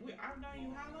invited me? I've known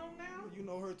you how long now? You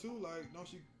know her too. Like, don't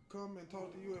she come and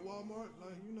talk to you at Walmart?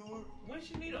 Like, you know her. When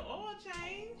she need an oil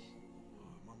change?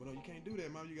 Mama, no, you can't do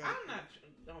that, Mom. You got. I'm not.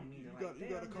 Don't mean it like that.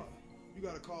 You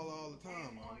gotta call her all the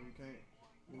time, Mom. You can't.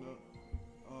 You know.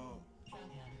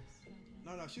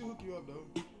 No, she'll hook you up though.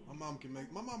 My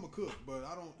mama cook, but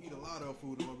I don't eat a lot of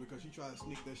food anymore because she tries to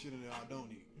sneak that shit in there I don't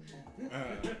eat.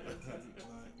 Like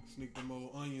sneak them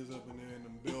old onions up in there and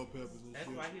them bell peppers and That's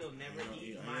shit. why he'll never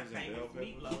eat my famous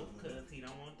meatloaf, because he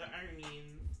don't want the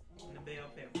onions and the bell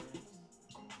peppers.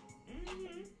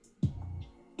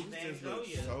 This just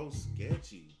looks so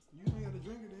sketchy. You ain't gotta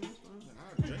drink it then.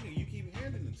 I drink it. You keep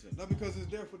handing it to me. Not because it's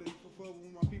there for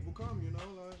when my people come, you know.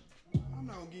 Like, I'm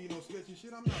not gonna give you no sketchy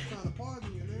shit. I'm not trying to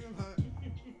poison you, nigga. Like,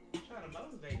 trying to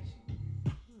motivate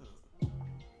you.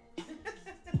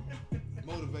 Yeah.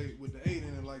 Motivate with the 8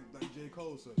 in it, like J.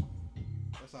 Cole said.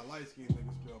 That's how light skinned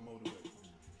niggas spell motivate.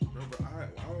 Bro, but I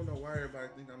don't know why everybody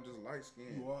think I'm just light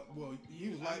skinned. Well, he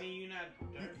was light. I mean, you're not.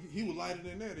 He was lighter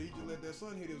than that. He just let that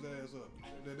sun hit his ass up.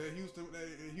 That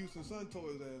Houston sun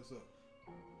tore his ass up.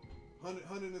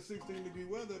 116 degree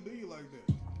weather, do you like that?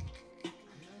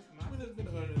 When it's been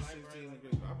 116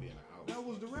 degrees, I'll be in the house. That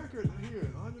was the record here,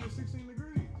 116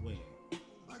 degrees. When?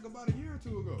 Like about a year or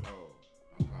two ago. Oh,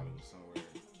 I probably was somewhere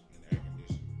in air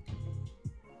conditioning.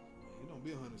 It don't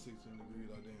be 116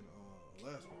 degrees out there in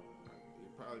Alaska.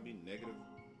 It'd probably be negative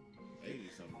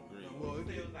 80 something degrees. Well, it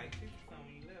was like 50 something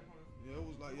when you left, huh? Yeah, it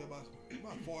was like about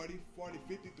 40,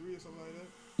 53 or something like that.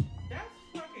 That's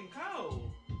fucking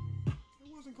cold. It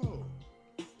wasn't cold.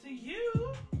 To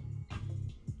you?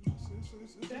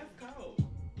 That's cold.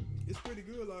 It's pretty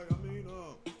good. Like, I mean,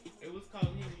 it was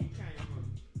cold here when you came from.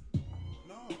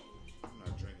 No, I'm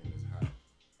not drinking this hot.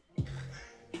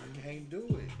 I can't do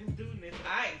it. This dude is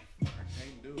ice. I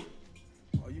can't do it.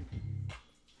 Oh, you?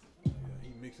 Yeah, he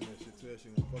mixing that shit to that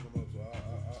shit gonna fuck him up.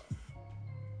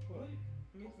 So What?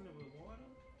 Mixing it with water?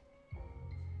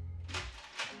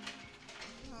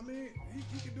 I mean,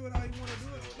 he can do it how he want to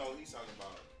do it. No, he's talking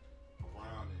about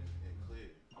brown and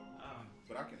clear.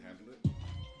 But I can handle it.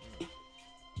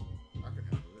 I can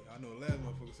handle it. I know the last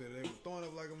motherfucker said they was throwing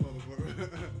up like a motherfucker.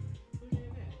 Who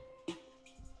did that?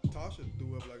 Tasha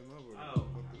threw up like a motherfucker. Oh.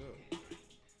 Fucked it up.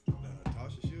 Nah,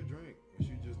 Tasha, she'll drink, but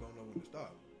she just don't know when to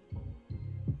stop. And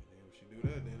then if she do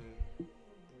that, then it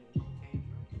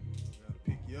gotta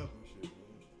pick you up and shit,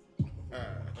 man.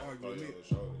 Argue with me.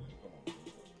 Come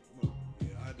on.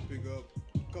 Yeah, I had to pick up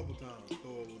a couple times,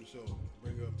 throw her over the shoulder,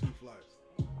 bring her up 2 flights.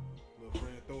 Little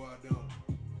friend throw out them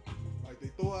like they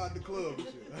throw out the club and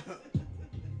shit.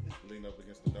 Lean up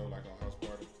against the door like on House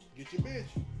Party. Get your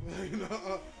bitch. You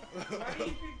know? Why did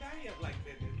you pick Donnie up like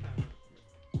that this time?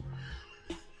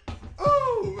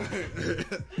 Oh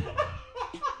man!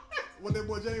 What that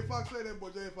boy Jamie Foxx say? That boy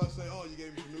Jamie Foxx say, "Oh, you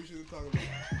gave me some new shit to talk about."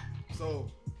 So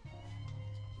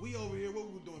we over here, what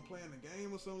we were doing, playing the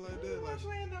game or something like that. We Like, weren't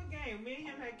playing no game. Me and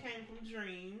him had came from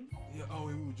Dreams. yeah. Oh,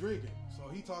 and we were drinking. So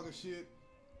he talking shit,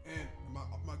 and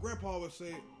my grandpa would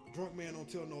say, "Drunk man don't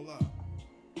tell no lie."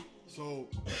 So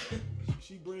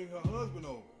she bring her husband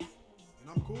over, and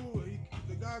I'm cool.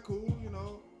 The guy cool, you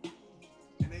know.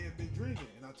 And they had been drinking,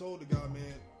 and I told the guy,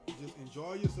 man, just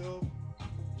enjoy yourself.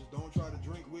 Just don't try to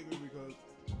drink with me because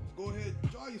go ahead,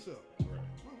 enjoy yourself. Right.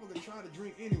 Motherfucker try to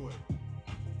drink anyway.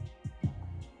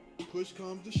 Push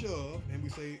comes to shove, and we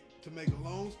say, to make a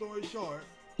long story short,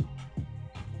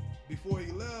 before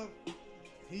he left,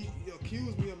 he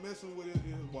accused me of messing with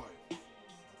his wife. I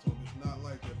told him it's not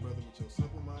like that, brother, with your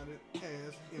simple-minded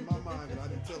ass in my mind, and I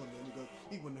didn't tell him that because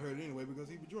he wouldn't have heard it anyway because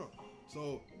he was drunk.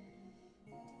 So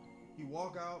he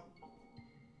walk out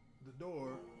the door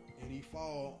and he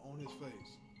fall on his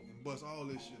face and bust all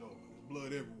this shit open. There's blood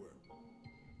everywhere.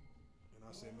 And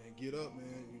I said, man, get up,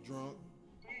 man. You drunk.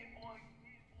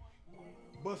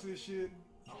 Bust his shit.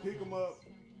 I pick him up.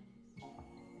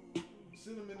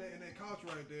 Sit him in that couch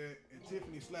right there, and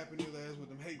Tiffany slapping his ass with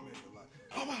them hate makers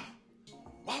like, Wawa!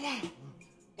 Wawa!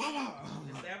 Wawa!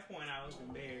 At that point, I was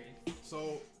embarrassed.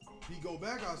 So he go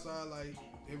back outside like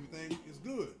everything is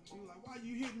good. She was like, why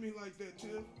you hitting me like that,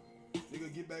 Tiff?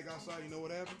 Nigga get back outside, you know what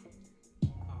happened?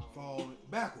 Fall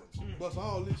backwards. Bust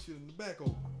all this shit in the back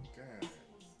open. God.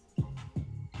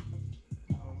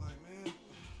 I was like, man,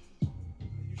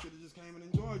 you should have just came and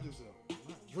enjoyed yourself.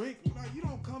 Drink, like, you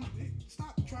don't come,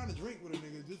 stop trying to drink with a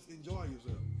nigga, just enjoy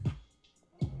yourself.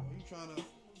 You trying to,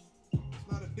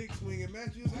 it's not a dick swinging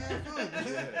match, just have fun, man.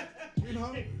 Yeah. You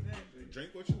know? Exactly. Drink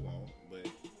what you want, but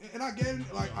And I gave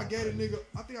it, like, I gave a nigga,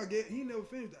 he never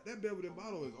finished that. That Belvedere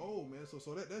bottle is old, man, so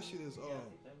that shit is,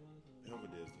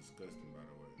 Belvedere is disgusting, by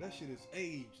the way. that shit is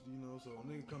aged, you know, so a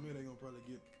nigga come here, they gonna probably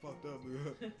get fucked up,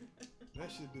 because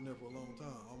that shit been there for a long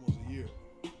time, almost a year.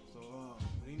 So,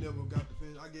 he never got to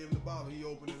finish. I gave him the bottle, he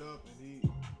opened it up, and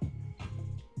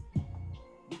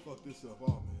he fucked himself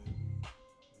off, man.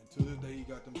 And to this day, he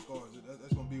got them scars.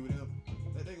 That's gonna be with him.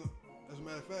 As a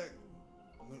matter of fact,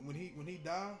 when he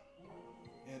die,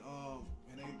 and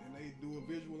they do a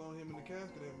visual on him in the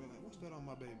casket, they'll be like, what's that on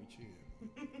my baby chin?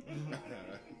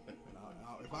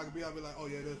 And if I could be, I'd be like, oh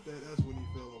yeah, that's when he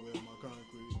fell over in my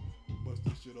concrete, bust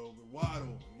this shit over, wide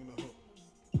open, you know.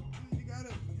 You gotta,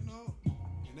 you know.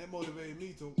 And that motivated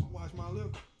me to watch my liquor.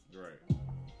 Right.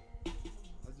 I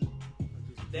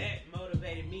just That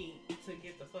motivated me to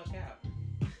get the fuck out.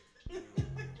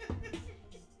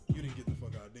 You didn't get the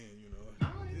fuck out then, you know.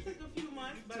 I only took a few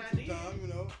months, but Took I some did. time, you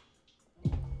know.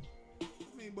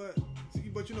 I mean,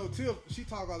 but you know, Tiff, she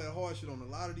talk all that hard shit on a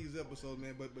lot of these episodes,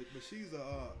 man. But she's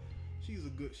a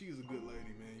good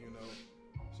lady, man. You know.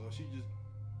 So she just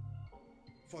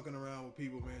fucking around with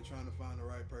people, man, trying to find the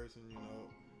right person, you know.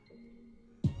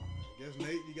 I guess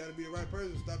Nate, you gotta be the right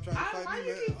person. Stop trying to fight Why me,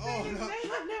 you man. keep saying his name?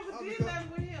 I never did because-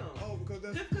 that with him. Oh, because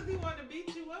that's Just because he wanted to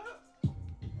beat you up?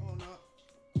 oh no,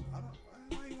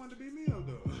 I ain't want to beat me up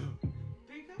though.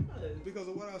 Because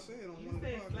of what I said on You one of the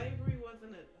said podcasts. slavery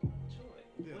wasn't a choice.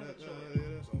 Yeah, Wasn't a that's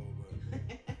choice. old, but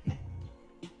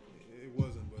it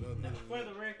wasn't. But other No, than for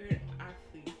that, the record, I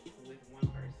sleep with one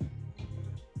person.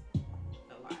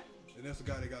 A lot. and that's the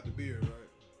guy that got the beard, right?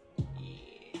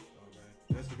 Yeah. Okay,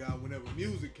 that's the guy. Whenever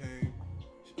music came,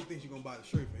 I think she gonna buy the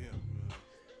shirt for him.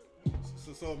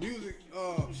 So music.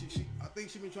 She I think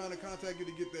she been trying to contact you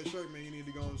to get that shirt, man. You need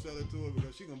to go and sell it to her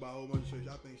because she gonna buy a whole bunch of shirts.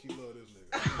 I think she love this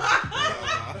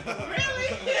nigga.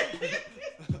 Really?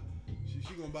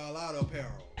 she gonna buy a lot of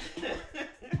apparel.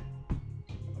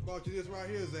 I bought you this right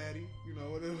here, Zaddy. You know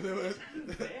whatever.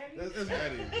 That's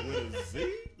Zaddy with a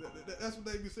Z? That's what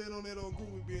they be saying on that old group.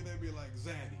 We be in there, be like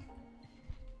Zaddy.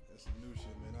 That's some new shit,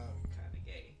 man. Kinda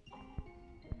gay.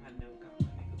 I never call my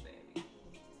nigga Zaddy.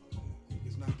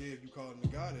 It's not gay if you call him a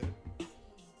guy that,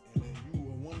 and then you a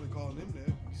woman calling him that.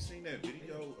 You seen that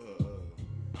video?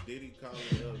 Diddy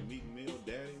calling Meek Mill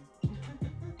daddy?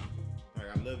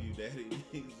 Like, I love you, daddy.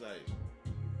 He's like,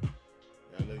 yeah,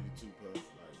 I love you too, pup.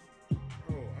 Like,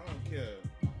 bro, I don't care.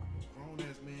 A grown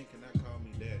ass man cannot call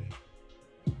me daddy.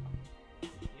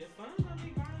 Your son's gonna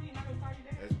be grown, you're not gonna call you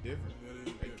daddy. That's different. That is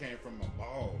It different. came from my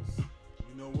balls.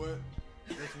 You know what?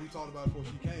 That's what we talked about before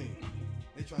she came.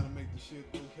 They trying to make the shit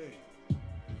okay.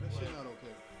 That shit not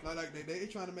okay. Like they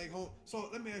trying to make home. So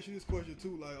let me ask you this question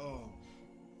too. Like,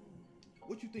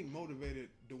 what you think motivated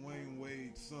Dwayne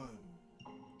Wade's son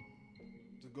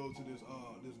to go to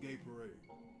this gay parade?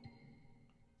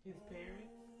 His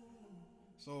parents?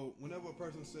 So whenever a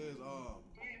person says,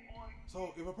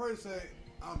 so if a person say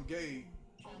I'm gay,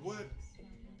 what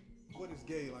is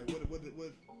gay? Like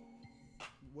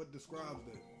what describes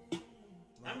that?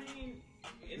 I mean,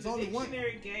 in It's the only one-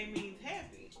 dictionary, gay means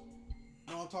happy.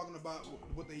 No, I'm talking about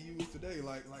what they use today.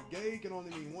 Like gay can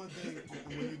only mean one thing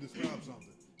when you describe something.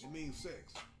 It means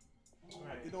sex.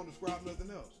 Right. It don't describe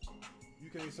nothing else. You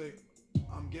can't say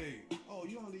I'm gay. Oh,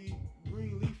 you only eat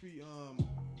green leafy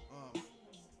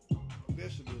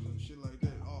vegetables and shit like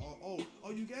that.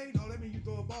 Oh, you gay? No, that means you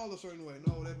throw a ball a certain way.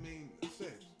 No, that means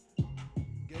sex.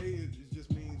 Gay is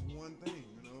just means one thing,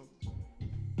 you know.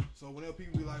 So whenever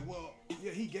people be like, well,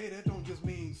 yeah, he gay, that don't just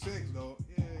mean sex, though.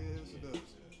 Yeah, yes, it does.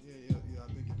 Yeah, I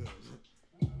think it does.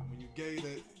 When you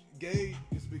gay,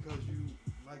 it's because you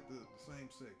like the same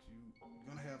sex.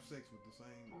 You're gonna have sex with the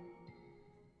same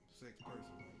sex person.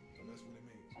 So that's what it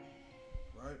means,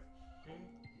 right?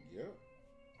 Yep.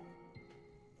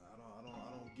 I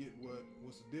don't get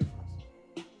what's the difference.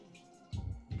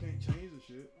 You can't change the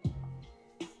shit.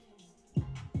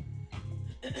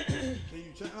 Can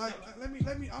you change? Like, let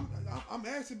me. I'm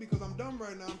asking because I'm dumb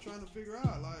right now. I'm trying to figure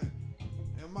out. Like,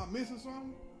 am I missing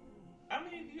something? I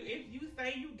mean, if you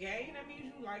say you gay, that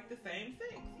means you like the same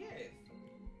sex. Yes.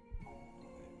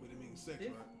 But it means sex,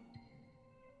 right?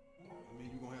 I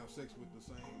mean, you're gonna have sex with the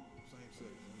same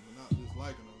sex, but not just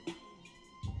liking them.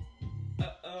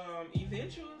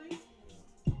 Eventually.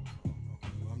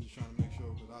 Okay, well, I'm just trying to make sure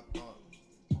because I thought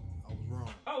I was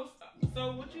wrong. Oh,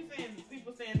 so what you saying?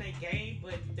 People saying they gay,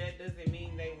 but that doesn't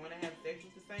mean they want to have sex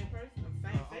with the same person, the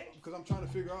same sex? Because I'm trying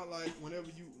to figure out, like, whenever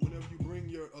you bring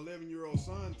your 11-year-old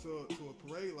son to a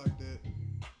parade like that,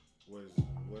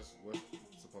 what's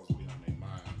supposed to be on their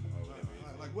mind?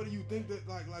 Like, what do you think that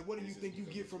like what do you think you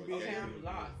get from being? Okay, I'm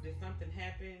lost. Did something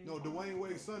happen? No, Dwayne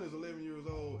Wade's son is 11 years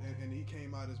old, and he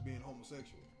came out as being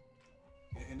homosexual,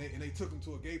 and they took him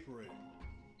to a gay parade.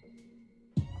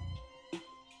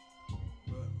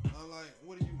 But I'm like,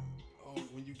 what do you? Oh,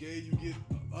 when you gay, you get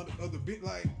other bit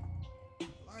like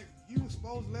you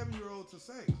expose 11-year-old to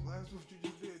sex. That's what you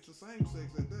just did to same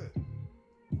sex at that.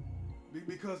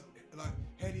 Because like,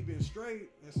 had he been straight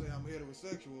and say I'm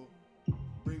heterosexual,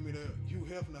 bring me to Hugh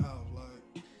Hefner house,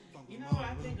 like. You know,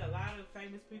 I think a lot of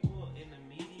famous people in the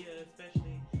media,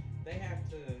 especially, they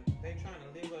trying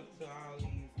to live up to all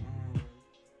these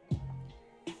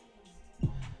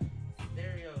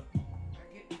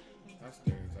Not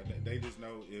stereotypes. They just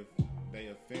know if they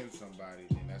offend somebody,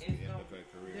 then that's the end of their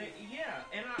career. Yeah,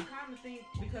 and I kind of think,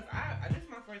 because this is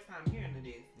my first time hearing of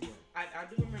this. Yeah. I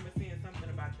do remember seeing something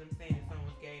about them saying that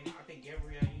someone's gay. I think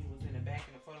Gabrielle Union was in the back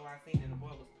in the photo I seen, and the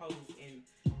boy was posed in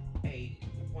a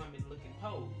woman-looking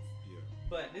pose. Yeah.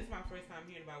 But this is my first time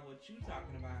hearing about what you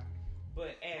talking about.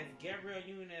 But as Gabrielle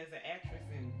Union, as an actress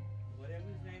and whatever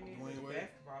his name is, as a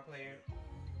basketball player,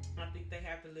 I think they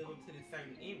have to live up to this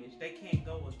certain image. They can't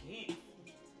go against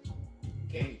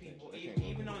gay people.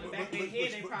 Even on the back of their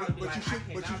head, they probably be like, I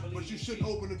cannot believe. But you shouldn't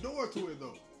open the door to it,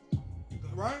 though.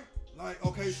 Right? Like,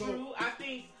 okay, so. True. I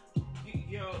think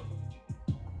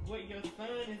what your son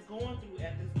is going through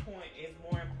at this point is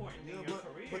more important than your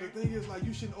career. But the thing is, like,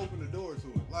 you shouldn't open the door to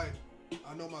it. Like,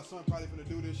 I know my son probably finna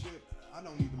do this shit. I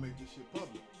don't need to make this shit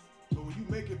public. But when you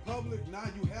make it public, now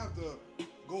you have to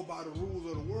go by the rules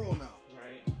of the world now.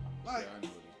 Right. Like, yeah, I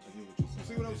get what you're saying. You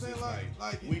see what I'm saying?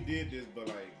 Like we did this, but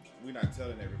like we're not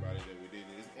telling everybody that we did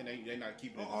this, and they're not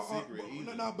keeping it a secret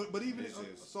either. No, but even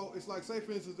so, it's like, say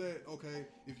for instance that, okay,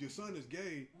 if your son is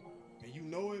gay and you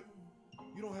know it,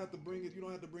 you don't have to bring it. You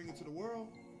don't have to bring it to the world.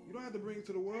 You don't have to bring it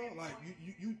to the world. Like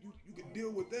you can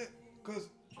deal with that. Cause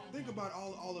think about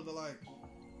all of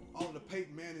the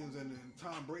Peyton Mannings and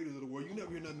Tom Brady's of the world. You never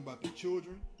hear nothing about their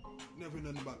children. You never hear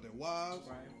nothing about their wives.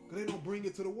 Right. Cause they don't bring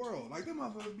it to the world. Like, them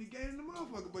motherfuckers be gay in the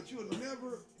motherfucker, but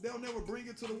they'll never bring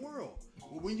it to the world.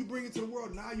 But when you bring it to the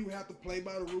world, now you have to play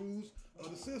by the rules of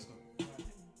the system.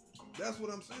 That's what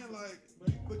I'm saying. Like,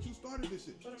 but you started this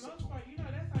shit. For the most part,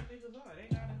 that's how niggas are. They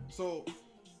gotta. So.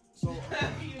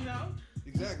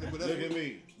 Exactly. But that's look at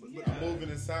me. I'm moving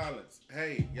in silence.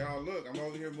 Hey, y'all, look, I'm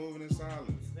over here moving in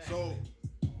silence. Exactly. So.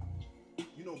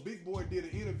 Big Boy did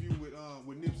an interview with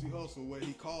Nipsey Hussle where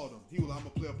he called him. He was like, I'm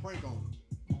gonna play a prank on him.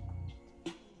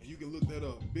 And you can look that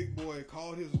up. Big Boy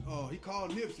called he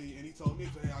called Nipsey and he told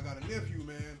Nipsey, hey, I got a nephew,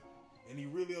 man, and he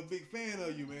really a big fan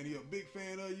of you, man. He a big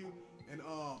fan of you, and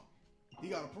he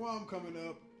got a prom coming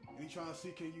up, and he trying to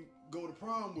see, can you go to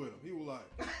prom with him? He was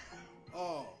like,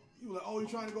 oh, you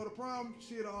trying to go to prom?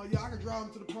 Shit, yeah, I can drive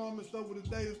him to the prom and stuff with his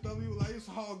date and stuff. He was like, it's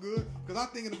all good, cause I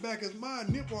think in the back of his mind,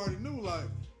 Nip already knew, like,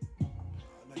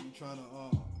 you trying to,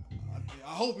 I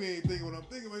hope he ain't thinking what I'm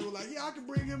thinking, but he was like, yeah, I can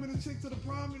bring him and the chick to the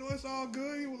prom, it's all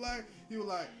good. He was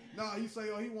like, nah, he say,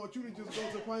 he wants you to just go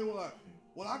to the prom. He was like,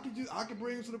 well, I can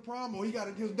bring him to the prom, or he got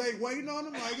his date waiting on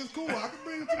him, like, it's cool, I can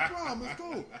bring him to the prom, it's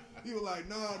cool. He was like,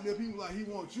 nah, Nip, he was like, he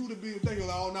wants you to be the thing. He was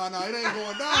like, oh, nah, it ain't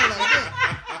going down like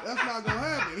that. That's not gonna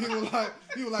happen. He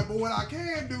was like, but what I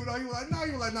can do, though, he was like,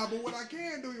 nah, but what I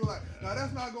can do, he was like, nah,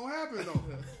 that's not gonna happen, though.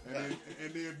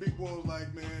 And then Big Boy was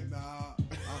like, man, nah,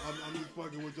 I'm just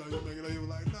fucking with y'all. He was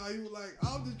like, nah, he was like,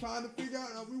 I was just trying to figure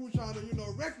out, we were trying to,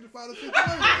 rectify the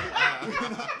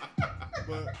situation.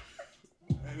 But,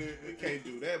 and then, we can't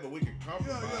do that, but we can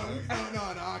compromise. No,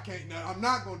 I can't. No, I'm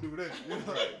not gonna do that.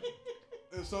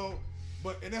 And so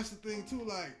and that's the thing too.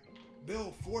 Like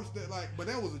they'll force that. Like, but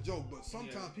that was a joke. But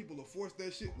sometimes people will force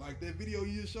that shit. Like that video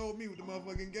you just showed me with the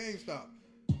motherfucking GameStop.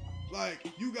 Like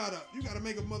you gotta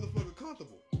make a motherfucker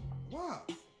comfortable. Why?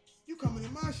 You coming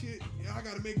in my shit and I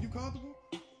gotta make you comfortable?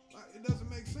 Like, it doesn't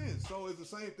make sense. So it's the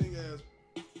same thing as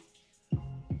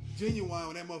Genuine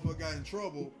when that motherfucker got in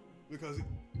trouble because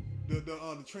the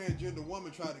transgender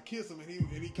woman tried to kiss him and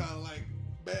he kind of like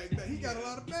bagged back. He got a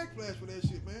lot of backlash for that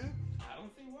shit, man. I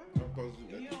don't see why.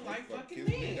 You don't like fucking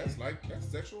men. men. That's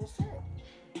sexual assault.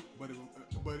 But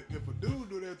if a dude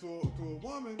do that to a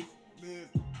woman, then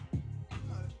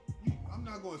I'm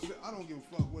not going to. I don't give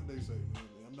a fuck what they say, man.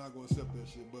 I'm not going to accept that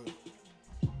shit. But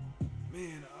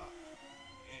man,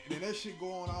 and that shit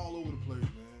go on all over the place,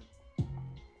 man.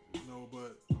 You know,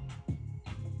 but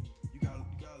you gotta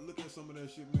look at some of that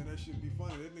shit, man. That shit be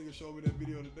funny. That nigga showed me that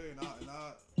video today, and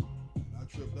I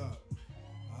tripped out.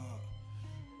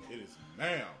 It is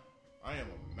ma'am. I am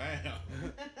a man.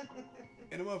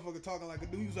 And the motherfucker talking like a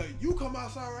dude. He was like, "You come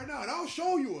outside right now, and I'll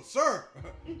show you a sir."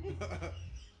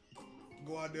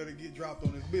 Go out there to get dropped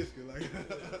on his biscuit, like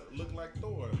Look like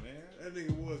Thor, man. that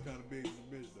nigga was kind of big in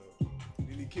the bitch though.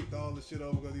 And he kicked all the shit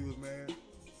over because he was mad.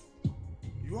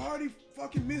 You already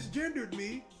fucking misgendered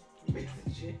me.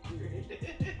 Misgendered.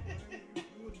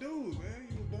 You a dude, man.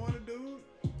 You were born a dude.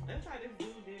 That's how this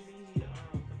dude did me. He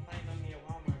complained on me at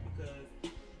Walmart because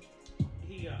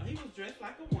he was dressed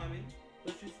like a woman,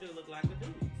 but you still look like a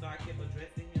dude. So I kept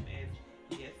addressing him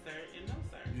as yes sir and no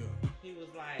sir. Yeah. He was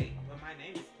like, "Well, my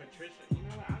name is Patricia." You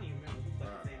know what? I don't even remember who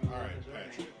fucking name All right, was.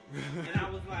 Patrick. And I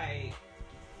was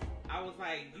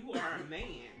like, "You are a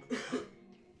man."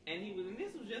 And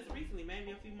this was just recently,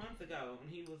 maybe a few months ago, and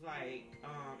he was like,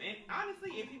 and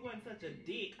honestly, if he wasn't such a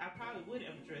dick, I probably would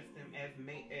have addressed him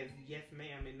as yes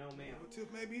ma'am and no ma'am. Well,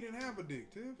 Tiff, maybe he didn't have a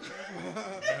dick, Tiff.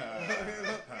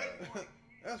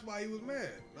 That's why he was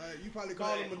mad. Like, you probably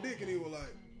called him a dick, and he was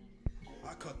like,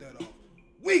 "I cut that off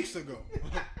weeks ago."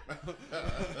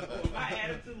 My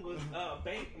attitude was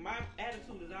my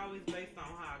attitude is always based on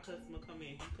how a customer come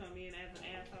in. If you come in as an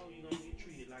asshole, you're gonna get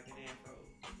treated like an asshole.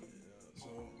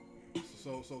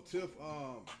 So Tiff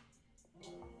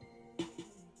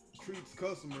treats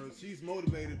customers. She's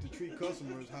motivated to treat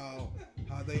customers how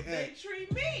they act. They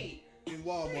treat me in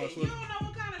Walmart. Hey, you don't know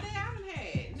what kind of day I done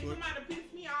had. Nigga might have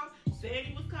pissed me off. Said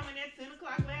he was coming at 10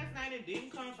 o'clock last night and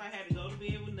didn't come, so I had to go to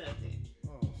bed with nothing.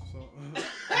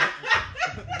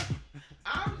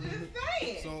 I'm just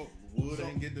saying. So wood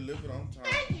ain't get delivered on time.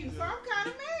 Thank you. So I'm kind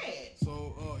of mad.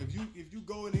 So if you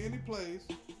go into any place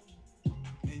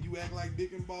and you act like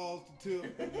dick and balls to Tiff,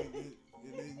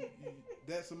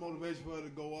 that's a motivation for her to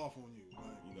go off on you.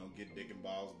 Right? You gonna get dick and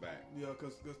balls back. Yeah,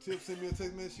 cause Tiff sent me a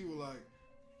text message. She was like,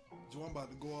 "Joe, I'm about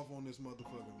to go off on this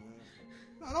motherfucker, man."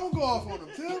 No, don't go off on him,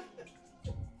 Tiff.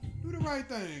 Do the right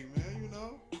thing, man. You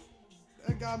know.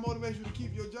 That guy motivates you to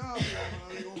keep your job.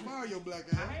 They gonna fire your black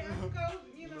ass. I have to go,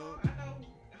 you know, I know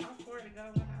how far to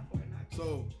go and how far not to.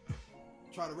 So,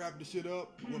 try to wrap this shit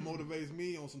up. What motivates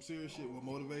me on some serious shit, what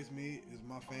motivates me is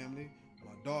my family,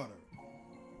 my daughter,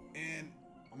 and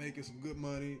making some good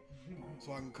money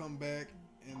so I can come back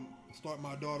and start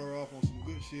my daughter off on some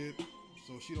good shit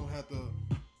so she don't have to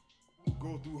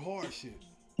go through hard shit.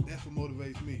 That's what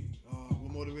motivates me.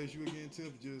 What motivates you again,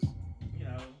 Tiff? Just, you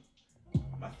know,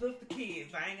 my sister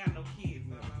kids. I ain't got no kids.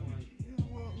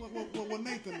 So well,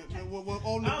 Nathan,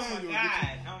 old Nathaniel.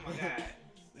 Oh my God.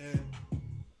 And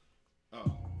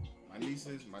my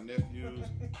nieces, my nephews,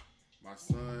 my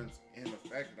sons, and the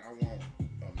fact that I want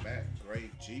a Mack Gray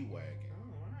G-Wagon.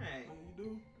 All right. You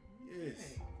do? Yes.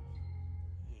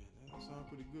 Yeah, that sounds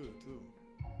pretty good too.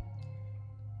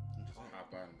 You just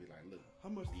hop out and be like, "Look, How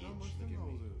much bitch, them look at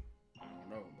hoes me." is? I don't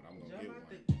know, but I'm gonna get one.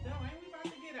 Ain't we about to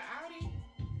get an Audi?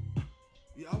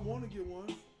 Yeah, I want to get one.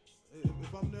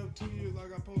 If I'm there 2 years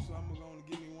like I posted, I'm going to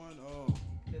give me one.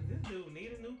 Cause this dude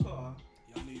need a new car.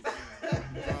 Yeah, I need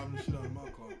driving the shit out of my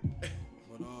car.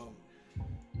 But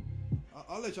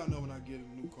I'll let y'all know when I get a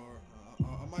new car.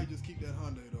 I might just keep that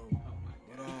Hyundai though. Oh my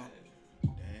God.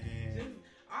 Damn.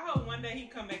 I hope one day he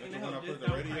come back and That's the one I help put just the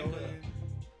don't radio crank up. in.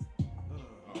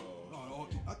 No,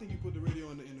 I think you put the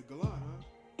radio in the Galant, huh?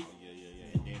 Oh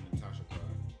yeah. And then Natasha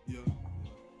cried. Yeah.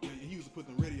 He used to put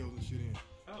the radios and shit in.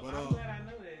 Oh, But, I'm glad I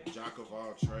know that. Jock of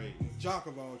all trades. Jock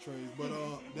of all trades. But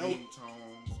that was,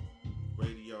 ringtones,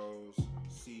 radios,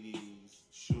 CDs,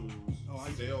 shoes,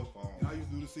 cell phones. I used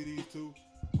to do the CDs too.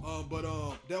 But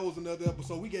that was another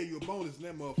episode. We gave you a bonus in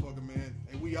that motherfucker, man.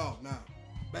 And we out now.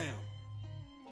 Bam.